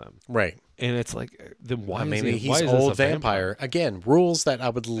any of them. Right. And it's like, then why? I mean, is he, why he's is this old a vampire. Again, rules that I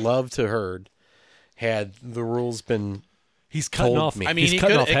would love to heard had the rules been. He's cutting told off. me. I mean, he's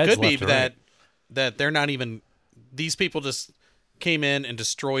cutting off it heads could be left and right. that they're not even. These people just came in and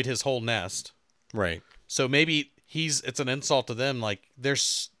destroyed his whole nest. Right. So maybe it's an insult to them. Like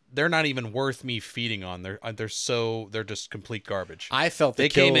they're not even worth me feeding on. They're just complete garbage. I felt they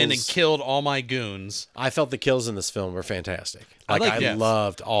came in and killed all my goons. I felt the kills in this film were fantastic. I Like I yes.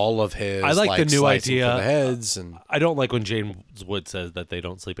 loved all of his. I like the new slicing idea. for the heads and I don't like when James Wood says that they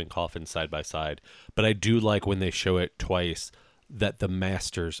don't sleep in coffins side by side, but I do like when they show it twice that the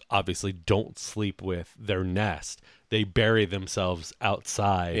masters obviously don't sleep with their nest. They bury themselves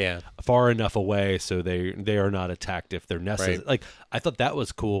outside, far enough away so they are not attacked if their nest is. Right. Like, I thought that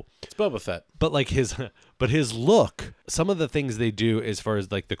was cool. it's Boba Fett. But like his look, some of the things they do as far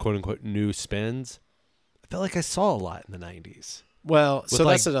as like the quote unquote new spins, I felt like I saw a lot in the 90s. Well, so With,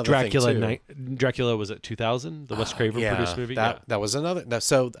 that's like, another Dracula. thing too. Dracula was it 2000? The Wes Craven produced movie. That was another.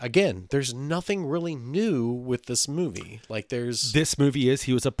 So again, there's nothing really new with this movie. Like there's This movie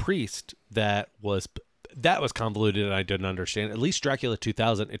he was a priest that was convoluted and I didn't understand. At least Dracula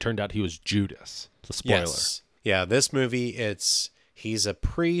 2000, it turned out he was Judas. The spoiler. Yes. Yeah, this movie, he's a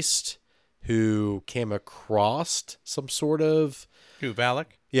priest who came across some sort of Who, Valak?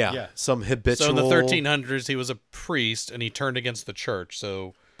 some habitual. So in the 1300s, he was a priest and he turned against the church.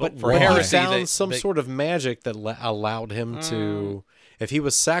 So, but for he heresy, found some sort of magic that allowed him to. If he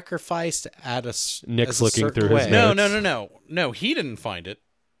was sacrificed at Nick's as a looking certain through his way, notes. No. He didn't find it.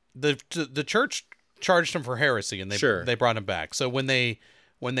 The church charged him for heresy, and they brought him back. So when they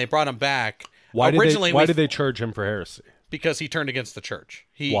brought him back, Why originally did they charge him for heresy? because he turned against the church.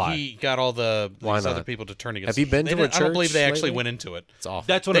 Why? He got all these not? other people to turn against. Have you been they to a didn't- I don't believe church they actually lately? went into it. It's awful.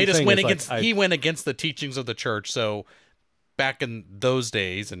 That's what They I'm just saying. went is, like, against. He went against the teachings of the church. So back in those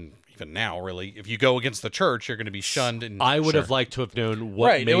days, and even now, really, if you go against the church, you're going to be shunned. And I would have liked to have known what.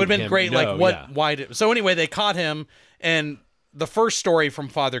 right. It would have been him great. know, Like what? yeah. Why did? So anyway, they caught him, and the first story from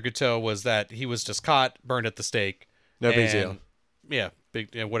Father Guiteau was that he was just caught, burned at the stake. No big and- deal. Yeah,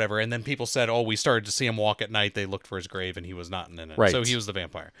 whatever. And then people said, "Oh, we started to see him walk at night." They looked for his grave, and he was not in it. Right. So he was the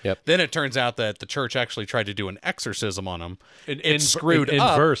vampire. Yep. Then it turns out that the church actually tried to do an exorcism on him. An screwed an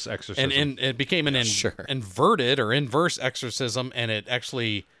up, inverse exorcism. and it became an Sure. inverted or inverse exorcism, and it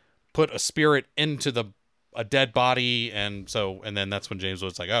actually put a spirit into a dead body, and then that's when James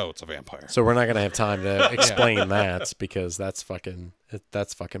was like, "Oh, it's a vampire." So we're not gonna have time to explain that because that's fucking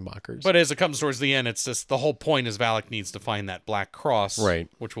bonkers. But as it comes towards the end, it's just the whole point is Valak needs to find that black cross, Right.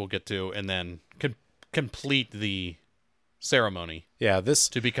 Which we'll get to, and then complete the ceremony yeah,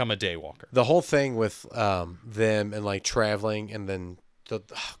 to become a daywalker. the whole thing with them and like traveling and then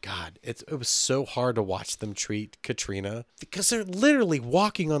it was so hard to watch them treat Katrina because they're literally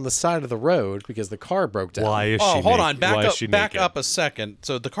walking on the side of the road because the car broke down. Why is she? Oh, hold on, Why is she back naked? up a second.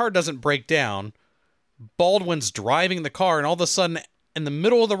 So the car doesn't break down. Baldwin's driving the car, and all of a sudden, in the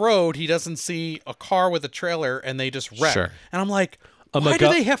middle of the road, he doesn't see a car with a trailer, and they just wreck. Sure. And I'm like, A why do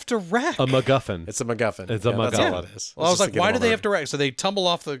MacGuff- they have to wreck? A MacGuffin. It's a MacGuffin. It's a That's MacGuffin. all it is. Well, I was It's just like, to get why them do on they the have to wreck? So they tumble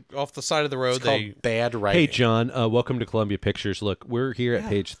off the side of the road. It's called bad writing. Hey, John, welcome to Columbia Pictures. Look, we're here at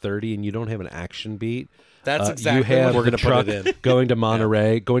page 30, and you don't have an action beat. That's You exactly have what we're the gonna truck put it in. going to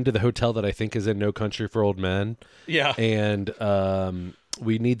Monterey, going to the hotel that I think is in No Country for Old Men. Yeah. And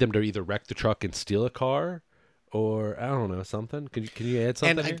we need them to either wreck the truck and steal a car, or I don't know, something. Can you add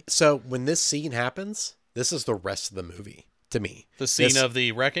something here? So when this scene happens, this is the rest of the movie to me. The scene This- of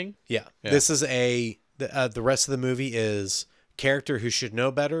the wrecking? Yeah. This is the rest of the movie is character who should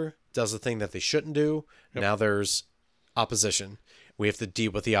know better does the thing that they shouldn't do. Now there's opposition. We have to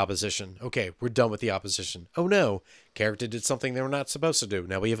deal with the opposition. Okay, we're done with the opposition. Oh no, character did something they were not supposed to do.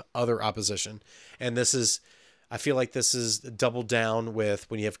 Now we have other opposition. And I feel like this is doubled down with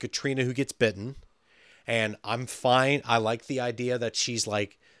when you have Katrina who gets bitten. And I'm fine. I like the idea that she's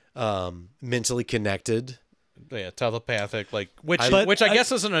like mentally connected. Yeah, telepathic, like which But I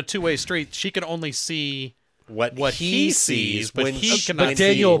guess isn't a two-way street. She can only see What he sees, but when he she- cannot when But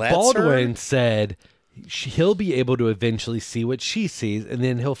Daniel he lets Baldwin her- said he'll be able to eventually see what she sees, and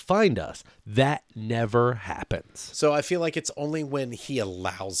then he'll find us. That never happens. So I feel like it's only when he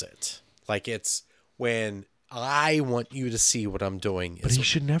allows it. Like it's when I want you to see what I'm doing. But he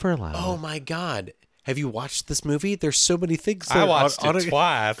should never allow Oh it. my God. Have you watched this movie? There's so many things. I that watched on it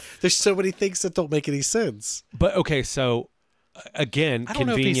twice. There's so many things that don't make any sense. But okay, so again, I don't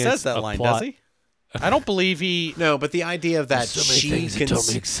know if he convenience says that of line, plot. does he? I don't believe he. No, but the idea of that she can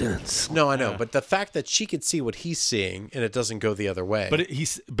sense. No, I know, but the fact that she could see what he's seeing and it doesn't go the other way.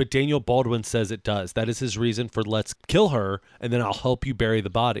 But Daniel Baldwin says it does. That is his reason for let's kill her, and then I'll help you bury the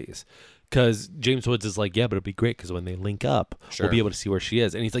bodies. Because James Woods is like, yeah, but it'd be great because when they link up, Sure. we'll be able to see where she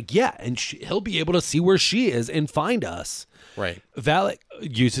is. And he's like, yeah, and he'll be able to see where she is and find us. right. Valak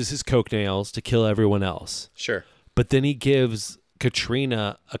uses his coke nails to kill everyone else. Sure. But then he gives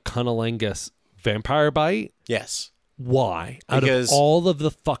Katrina a cunnilingus vampire bite. Yes. Why? Out Because- of all of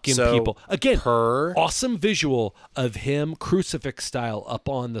the fucking so people. Again, her- awesome visual of him crucifix style up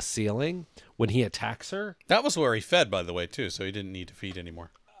on the ceiling when he attacks her. That was where he fed, by the way, too. So he didn't need to feed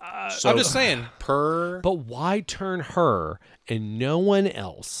anymore. So I'm just saying. But why turn her and no one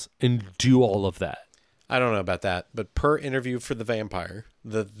else and do all of that? I don't know about that, but per interview for the vampire,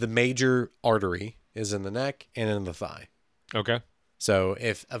 the major artery is in the neck and in the thigh. Okay. So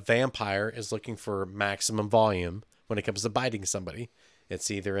if a vampire is looking for maximum volume when it comes to biting somebody, it's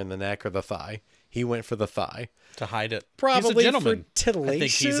either in the neck or the thigh. He went for the thigh. To hide it. Probably he's a gentleman. for titillation. I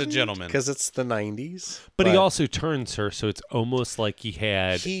think he's a gentleman. Because it's the 90s. But he also turns her, so it's almost like he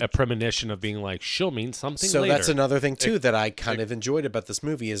had He- a premonition of being like, she'll mean something So later. that's another thing, too, that I kind of enjoyed about this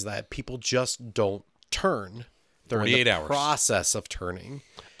movie is that people just don't turn. They're in 48 the hours. process of turning.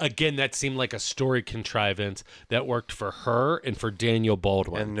 Again, that seemed like a story contrivance that worked for her and for Daniel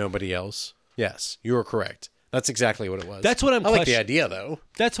Baldwin. And nobody else. Yes, you are correct. That's exactly what it was. That's what I'm I like the question- idea, though.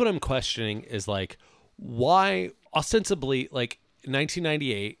 That's what I'm questioning is like, why ostensibly, like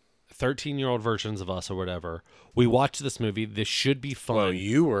 1998, 13-year-old versions of us or whatever, we watched this movie. This should be fun. Well,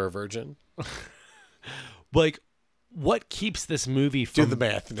 you were a virgin. Like, what keeps this movie from the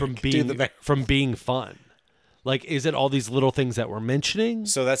math, from Nick. Do being the math. from being fun? Like, is it all these little things that we're mentioning?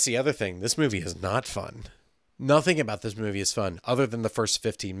 So that's the other thing. This movie is not fun. Nothing about this movie is fun other than the first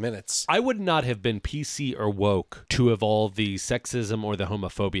 15 minutes. I would not have been PC or woke to have all the sexism or the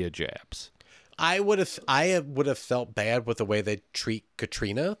homophobia jabs. I would have felt bad with the way they treat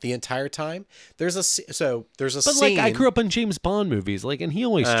Katrina the entire time. There's a But scene. like, I grew up in James Bond movies, like, and he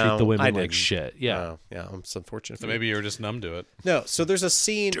always treat the I women like didn't. shit. Yeah. Oh, yeah, it's unfortunate. So maybe you were just numb to it. No, so there's a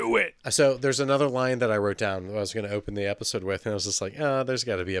scene. Do it. So there's another line that I wrote down that I was going to open the episode with, and I was just like, there's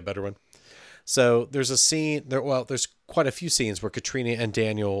got to be a better one. So there's a scene there. Well, there's quite a few scenes where Katrina and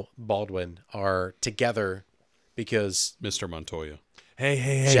Daniel Baldwin are together because Mr. Montoya.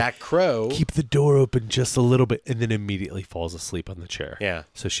 Hey. Jack Crow. Keep the door open just a little bit, and then immediately falls asleep on the chair. Yeah.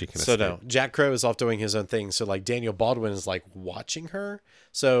 So she can So escape. no, Jack Crow is off doing his own thing. So like Daniel Baldwin is like watching her.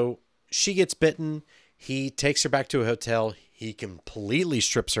 So she gets bitten. He takes her back to a hotel. He completely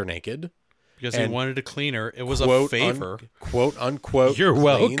strips her naked. Because he And wanted to clean her. It was a Quote, favor. quote unquote. You're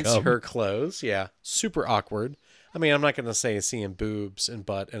cleans welcome. her clothes. Yeah. Super awkward. I mean, I'm not going to say seeing boobs and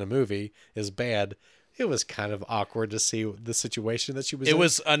butt in a movie is bad. It was kind of awkward to see the situation that she was in. It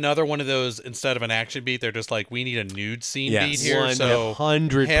was another one of those, instead of an action beat, they're just like, we need a nude scene Yes. beat here. So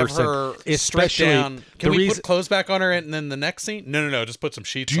 100%. have her strip Especially down. Can the we reason- put clothes back on her and then the next scene? No. Just put some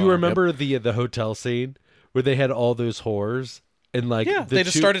sheets Do on you her. remember the hotel scene where they had all those whores and like they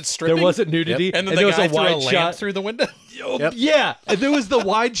just started stripping. There wasn't nudity, and then there the was guy a threw a wide lamp shot through the window. Yeah, and there was the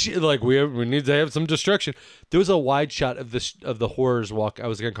wide like we need to have some destruction. There was a wide shot of the whorers walk. I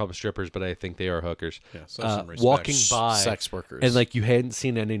was gonna call them strippers, but I think they are hookers. Yeah, so some respect. walking by Sex workers. and like you hadn't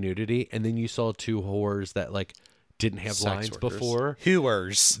seen any nudity, and then you saw two whores that like didn't have Sex lines workers. before.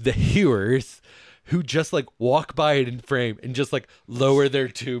 Hewers. The hewers who just like walk by it in frame and just like lower their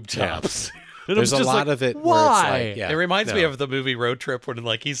tube tops. And There's I'm a just lot like, of it where why? it's like, yeah, It reminds me no. of the movie Road Trip when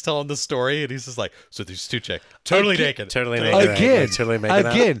like he's telling the story and he's just like, so there's two chicks, totally naked, Totally naked. Again, Totally making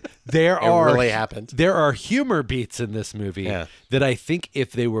out. again, there It are really happened. There are humor beats in this movie Yeah. that I think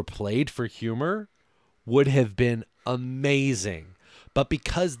if they were played for humor would have been amazing. But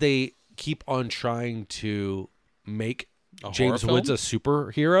because they keep on trying to make James horror Woods a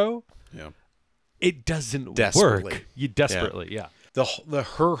superhero, Yeah. it doesn't Desperately. work. You desperately, yeah.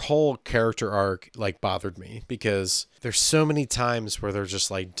 Her whole character arc like bothered me because there's so many times where they're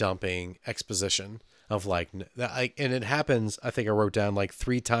just like dumping exposition of like and it happens. I think I wrote down like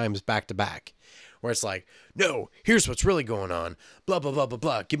 3 times back to back, where it's like, no, here's what's really going on. Blah blah blah blah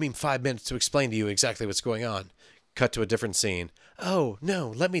blah. Give me 5 minutes to explain to you exactly what's going on. Cut to a different scene. Oh no,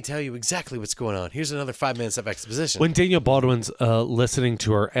 let me tell you exactly what's going on. Here's another 5 minutes of exposition. When Daniel Baldwin's listening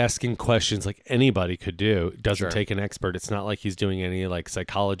to her, asking questions like anybody could do, doesn't take an expert. It's not like he's doing any like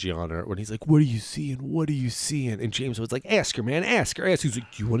psychology on her. When he's like, "What are you seeing? What are you seeing?" And James was like, "Ask her, man. Ask her. Ask." He's like,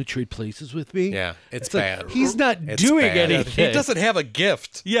 "Do you want to trade places with me?" Yeah, it's like, bad. he's not It's doing bad. anything. He doesn't have a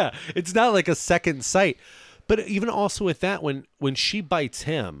gift. Yeah, it's not like a second sight. But even also with that, when she bites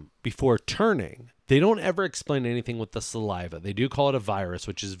him before turning, they don't ever explain anything with the saliva. They do call it a virus,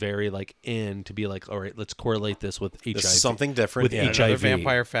 which is very like to be like, all right, let's correlate this with HIV. This is something different. With Yeah. HIV. Another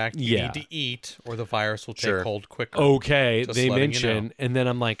vampire fact: you Yeah. need to eat, or the virus will take Sure. hold quicker. Okay, Just they letting you mention, know. and then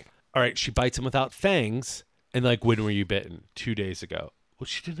I'm like, all right, she bites him without fangs, and like, when were you bitten? 2 days ago. Well,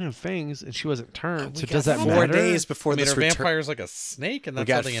 she didn't have fangs, and she wasn't turned. So does that 4 matter? days before I mean, this are return. vampires like a snake? And We that's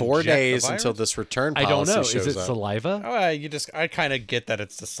got how they 4 inject the days virus? until this return I policy don't know. shows Is it up. saliva? Oh, I kind of get that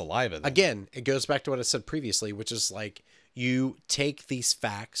it's the saliva. Then. Again, it goes back to what I said previously, which is like you take these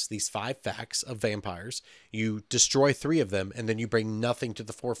 5 facts of vampires, you destroy 3 of them, and then you bring nothing to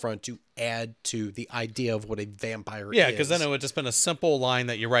the forefront to add to the idea of what a vampire Yeah, is. because then it would just been a simple line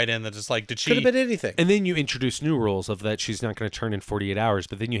that you write in that just like, did she? could have been anything. And then you introduce new rules of that she's not going to turn in 48 hours,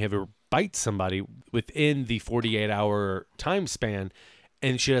 but then you have her bite somebody within the 48-hour time span,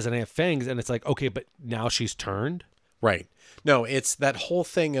 and she doesn't have fangs, and it's like, okay, but now she's turned? Right. No, it's that whole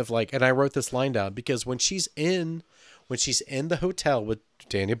thing of like, and I wrote this line down because when she's in the hotel with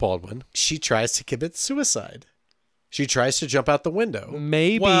Daniel Baldwin, she tries to commit suicide. She tries to jump out the window.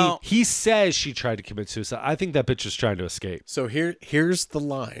 Maybe. Well- He says she tried to commit suicide. I think that bitch is trying to escape. So here's the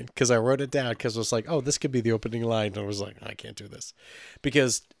line, because I wrote it down because I was like, oh, this could be the opening line. And I was like, I can't do this.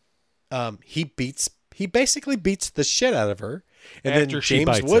 Because he basically beats the shit out of her. And After then she James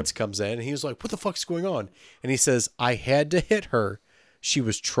bites Woods him. comes in and he was like, what the fuck's going on? And he says, I had to hit her. She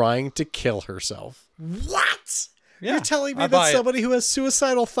was trying to kill herself. What? Yeah, You're telling me I buy that it. somebody who has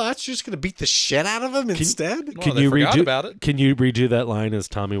suicidal thoughts, you're just going to beat the shit out of him instead? Well, they forgot about it. Can you redo that line as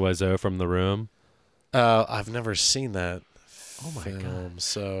Tommy Wiseau from The Room? I've never seen that film,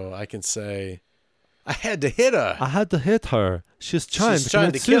 so I can say, I had to hit her. I had to hit her. She's trying She's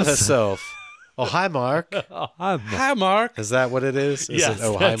trying to commit kill suicide. herself. Oh, hi, Mark. Oh, hi, Mark. Hi, Mark. Is that what it is? Is Yes, it,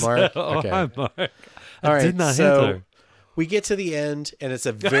 oh, hi, that's Mark? it. Oh, Okay. hi, Mark. All I right, did not hit so her. we get to the end, and it's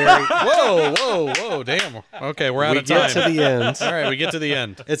a very... Whoa, damn. Okay, we're out we of time. get to the end. All right, we get to the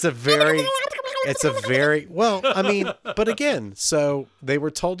end. It's a very... Well, I mean, but again, so they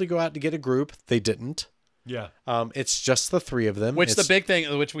were told to go out to get a group. They didn't. Yeah. It's just the 3 of them. Which It's- the big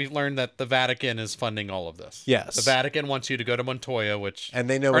thing, which we learned that the Vatican is funding all of this. Yes. The Vatican wants you to go to Montoya, which And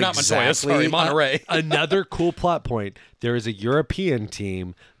they know or not Montoya, exactly- sorry, Monterey. Another cool plot point. There is a European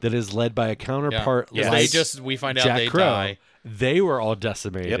team that is led by a counterpart. Yeah, like we find out Jack they Crow. die. They were all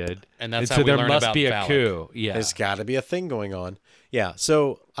decimated. And that's so how we there learn must about be a Valak. coup. Yeah. There's got to be a thing going on. Yeah.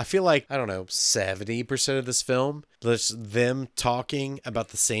 So I feel like, I don't know, 70% of this film, just them talking about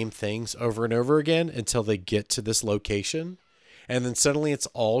the same things over and over again until they get to this location. And then suddenly it's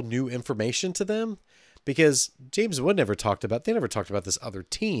all new information to them because James Wood they never talked about this other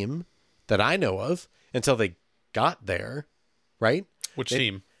team that I know of until they got there. Right? Which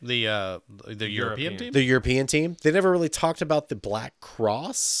team? The European team? The European team. They never really talked about the Black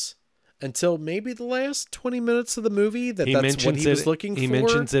Cross until maybe the last 20 minutes of the movie that's what he was looking for. He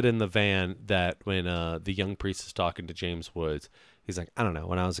mentions it in the van that when the young priest is talking to James Woods, he's like, I don't know,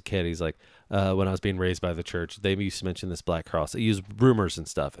 when I was a kid, he's like, when I was being raised by the church, they used to mention this Black Cross. They use rumors and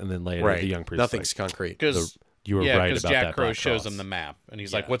stuff, and then later Right. the young priest Nothing's like, concrete. Because You were Yeah, right because about Jack that Crow Black shows Cross. him the map, and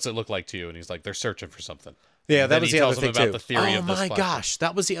he's Yeah. like, "What's it look like to you?" And he's like, "They're searching for something." Yeah, And that then was he the tells other them thing about too. the theory oh of this my platform. gosh,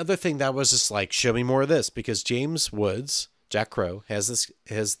 that was the other thing that was just like, show me more of this, because James Woods, Jack Crow, has this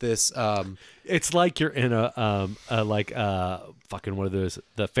It's like you're in a fucking one of those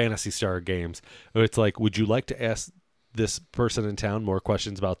the Fantasy Star games. Where it's like, would you like to ask this person in town more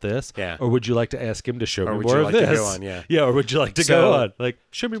questions about this? Yeah. Or would you like to ask him to show Or me would more you of like to this? go on, yeah. Yeah. Or would you like to So- go on? Like,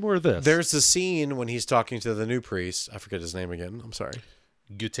 show me more of this. there's a scene when he's talking to the new priest. I forget his name again. I'm sorry.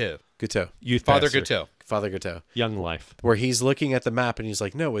 Guteau. Guteau. Youth Father pastor. Guteau. Father Guteau. Young Life. Where he's looking at the map and he's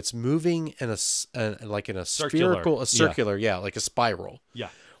like, no, it's moving in like in a Circular. spherical, a circular, yeah, like a spiral. Yeah.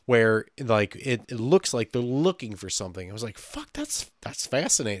 Where like it looks like they're looking for something. I was like, fuck, that's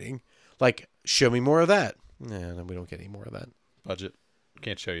fascinating. Like, show me more of that. Nah, no, we don't get any more of that. Budget.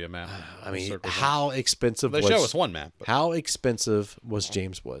 Can't show you a map. I mean, Circles in. how expensive They was show us one map. But, how expensive was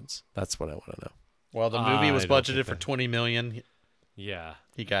James Woods? That's what I want to know. well, the movie was I don't budgeted think for that- $20 million. Yeah.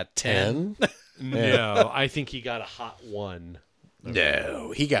 He got 10. No, I think he got a hot one.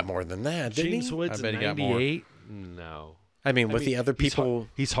 No, he got more than that, didn't James he? Woods I in bet he got more. 98? No. I mean, with the other people,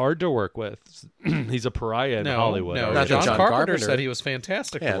 He's hard to work with. He's a pariah in No, Hollywood. no. I Not would that John say. John Carpenter Carpenter- said he was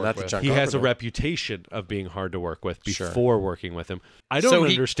fantastic Yeah, to not work that with. John He has a Carpenter. reputation of being hard to work with Sure. before working with him. I don't So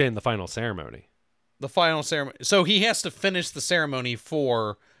he- understand the final ceremony. The final ceremony. So he has to finish the ceremony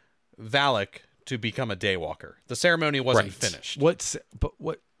for Valak to become a daywalker. The ceremony wasn't Right. finished. What?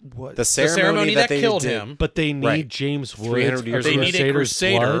 the ceremony, that they killed did- him. But they need Right. James Woods. 300 years They ago. need a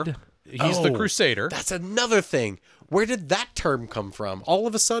crusader. Blood. He's the Oh, crusader. That's another thing. Where did that term come from? All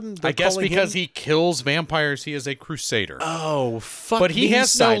of a sudden, I guess calling because him... he kills vampires, he is a crusader. Oh, fuck but he me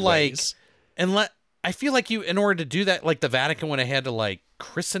has no like, sideways. and I feel like in order to do that, like the Vatican would have had to like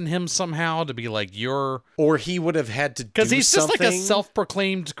christen him somehow to be like your, Or he would have had to do because he's just something, like a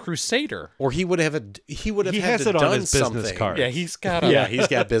self-proclaimed crusader. Or he would have He had has to it on done his business something. card. Yeah, he's got a. Yeah, he's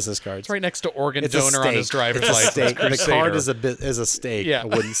got business cards. It's right next to organ It's a donor on his stake. driver's It's a license. stake. The Crusader. card is a stake, Yeah. a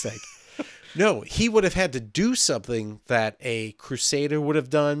wooden stake. No, he would have had to do something that a crusader would have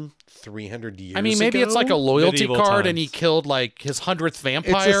done 300 years I mean, maybe it's like a ago. loyalty Medieval card, times. and he killed like his 100th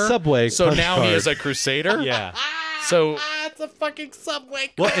vampire. Subway So punch now he card. is a crusader. Yeah. So It's a fucking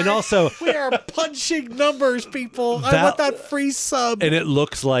Subway. Well, and also, We are punching numbers, people. I That- want that free sub. and it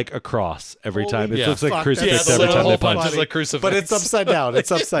looks like a cross every time. It yeah. looks like Fuck, crucifix that's every so time they whole punch. punch is a crucifix. But it's upside down.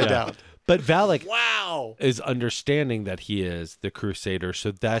 It's upside down. But Valak Wow. is understanding that he is the crusader,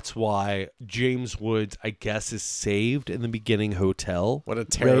 so that's why James Woods, I guess, is saved in the beginning hotel. What a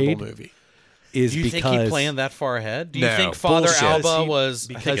terrible raid movie. Is Do you because think he planned that far ahead? Do you No, think Father bullshit. Alba He- was I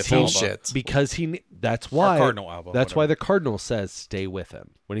think because it's he Alba. bullshit. because he that's why Cardinal Alba, that's why whatever. the cardinal says stay with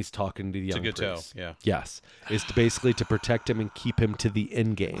him when he's talking to the young good tell, priest. yeah. Yes, is to basically to protect him and keep him to the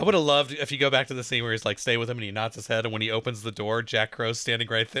end game. I would have loved if you go back to the scene where he's like, "Stay with him," and he nods his head, and when he opens the door, Jack Crow's standing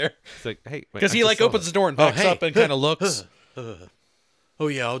right there It's like, hey, because he like opens the door and backs hey. up and kind of looks. Oh,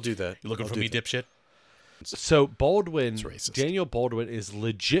 yeah, I'll do that. You looking I'll for do me, that. dipshit? So Baldwin, racist. Daniel Baldwin is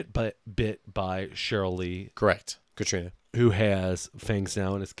legit bit by Cheryl Lee, Correct. Katrina. who has fangs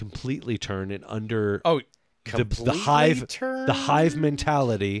now and is completely turned and under Oh, the completely hive turned? the hive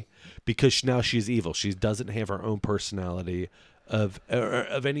mentality because now she's evil. She doesn't have her own personality of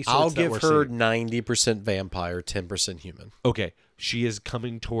any sort. I'll that give we're her seeing. 90% vampire, 10% human. Okay, she is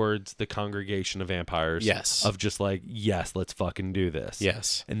coming towards the congregation of vampires. Yes. Of just like, yes, let's fucking do this.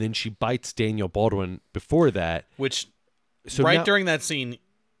 Yes. And then she bites Daniel Baldwin before that. which So right now- during that scene,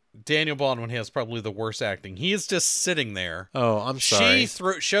 Daniel Baldwin has probably the worst acting. He is just sitting there. Oh, I'm sorry.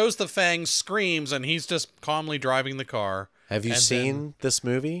 She shows the fangs, screams, and he's just calmly driving the car. Have you And seen then- this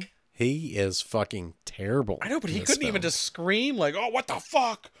movie? He is fucking terrible. I know, but in he this couldn't even film. just scream like, "Oh, what the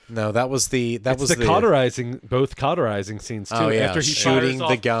fuck!" No, that was the It's the cauterizing, both cauterizing scenes too. Oh, yeah, After he shooting fires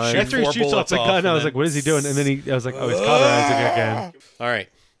the off- gun. After he Four shoots off bullets the off, gun, and I was then- like, "What is he doing?" And then I was like, "Oh, he's cauterizing again." All right.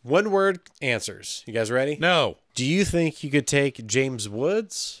 One word answers. You guys ready? No, Do you think you could take James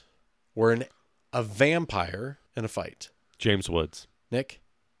Woods or a vampire in a fight? James Woods. Nick?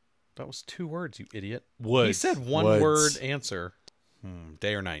 that was 2 words, you idiot. Woods. He said one Woods. word answer.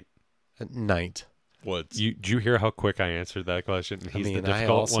 Day or night? At night. Woods. Did you hear how quick I answered that question? He's the I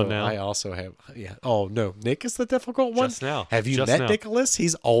difficult one now. I also have, yeah. Oh, no. Nick is the difficult one? Just now. Have you Just met now. Nicholas?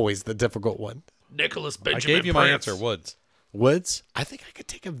 He's always the difficult one. Nicholas I Benjamin. gave you my answer. Woods. Woods? I think I could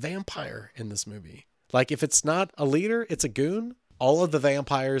take a vampire in this movie. Like, if it's not a leader, it's a goon. All of the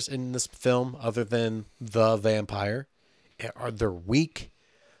vampires in this film, other than the vampire, they're weak.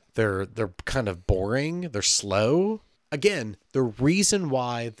 They're kind of boring. They're slow. Again, the reason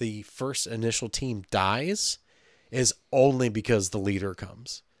why the first initial team dies is only because the leader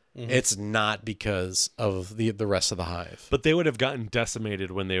comes. It's not because of the rest of the hive. But they would have gotten decimated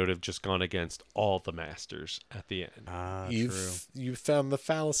when they would have just gone against all the masters at the end. You found the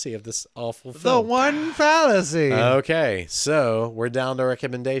fallacy of this awful The film. one fallacy. Okay, so we're down to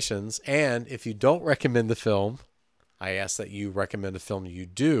recommendations. And if you don't recommend the film, I ask that you recommend a film you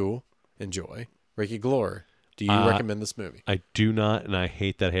do enjoy. Ricky Glore, do you recommend this movie? I do not, and I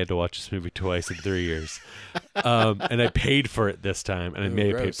hate that I had to watch this movie twice in 3 years. And I paid for it this time, and I may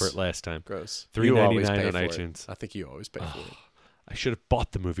have paid gross. for it last time. Gross. $3.99 You always on pay for it. iTunes. I think you always pay for it. I should have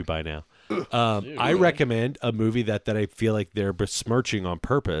bought the movie by now. I recommend a movie that I feel like they're besmirching on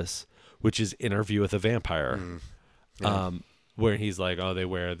purpose, which is Interview with a Vampire. Where he's like, oh, they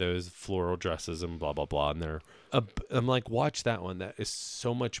wear those floral dresses and blah, blah, blah. And they're, I'm like, watch that one. That is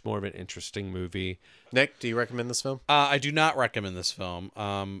so much more of an interesting movie. Nick, do you recommend this film? I do not recommend this film.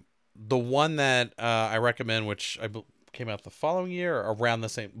 The one that I recommend, which came out the following year, or around the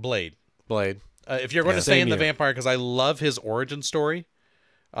same, Blade. If you're going to stay in the vampire, because I love his origin story.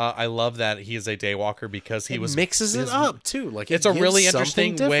 I love that he is a daywalker because he mixes it up too. Like it's it a gives really something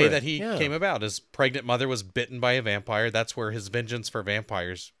interesting way different. that he came about. His pregnant mother was bitten by a vampire. That's where his vengeance for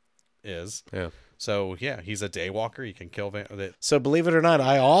vampires is. Yeah. So yeah, he's a daywalker. He can kill So believe it or not,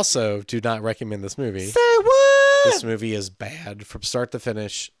 I also do not recommend this movie. Say what? This movie is bad from start to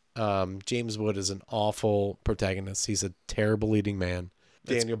finish. James Wood is an awful protagonist. He's a terrible leading man.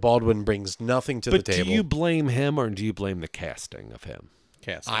 Daniel Baldwin brings nothing to the table. But do you blame him or do you blame the casting of him?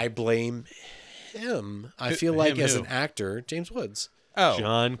 I blame him. I feel like as an actor, James Woods.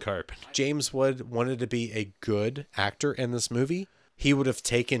 John Carpenter. James Wood wanted to be a good actor in this movie. He would have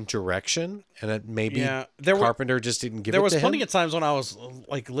taken direction, and it maybe Carpenter just didn't give it to him. There was plenty of times when I was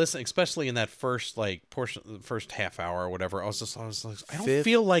like listening, especially in that first portion, the first half hour or whatever. I was like, I don't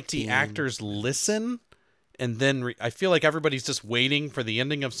feel like the actors listen, and then I feel like everybody's just waiting for the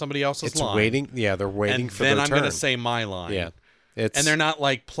ending of somebody else's line. It's waiting. Yeah, they're waiting for their turn. And then I'm going to say my line. Yeah. And they're not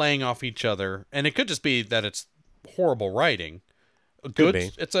like playing off each other. And it could just be that it's horrible writing.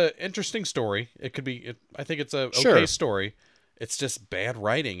 It's an interesting story. It could be. I think it's a okay story. It's just bad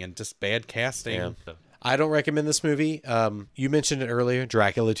writing and just bad casting. Yeah. I don't recommend this movie. You mentioned it earlier,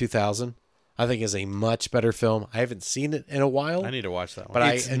 Dracula 2000. I think is a much better film. I haven't seen it in a while. I need to watch that one. But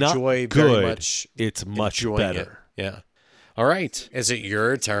I enjoy very much. It's much better. Yeah. All right. Is it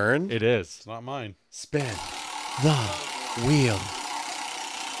your turn? It is. It's not mine. Spin the wheel.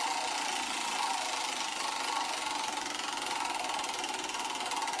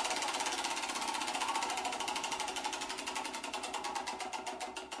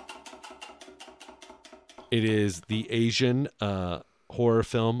 It is the Asian horror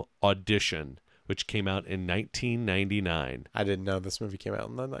film Audition, which came out in 1999. I didn't know this movie came out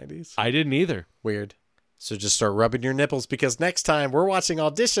in the 90s. I didn't either. Weird. So just start rubbing your nipples because next time we're watching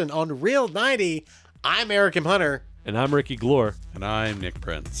Audition on Real 90. I'm Eric M. Hunter. And I'm Ricky Glore. And I'm Nick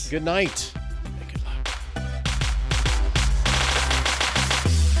Prince. Good night.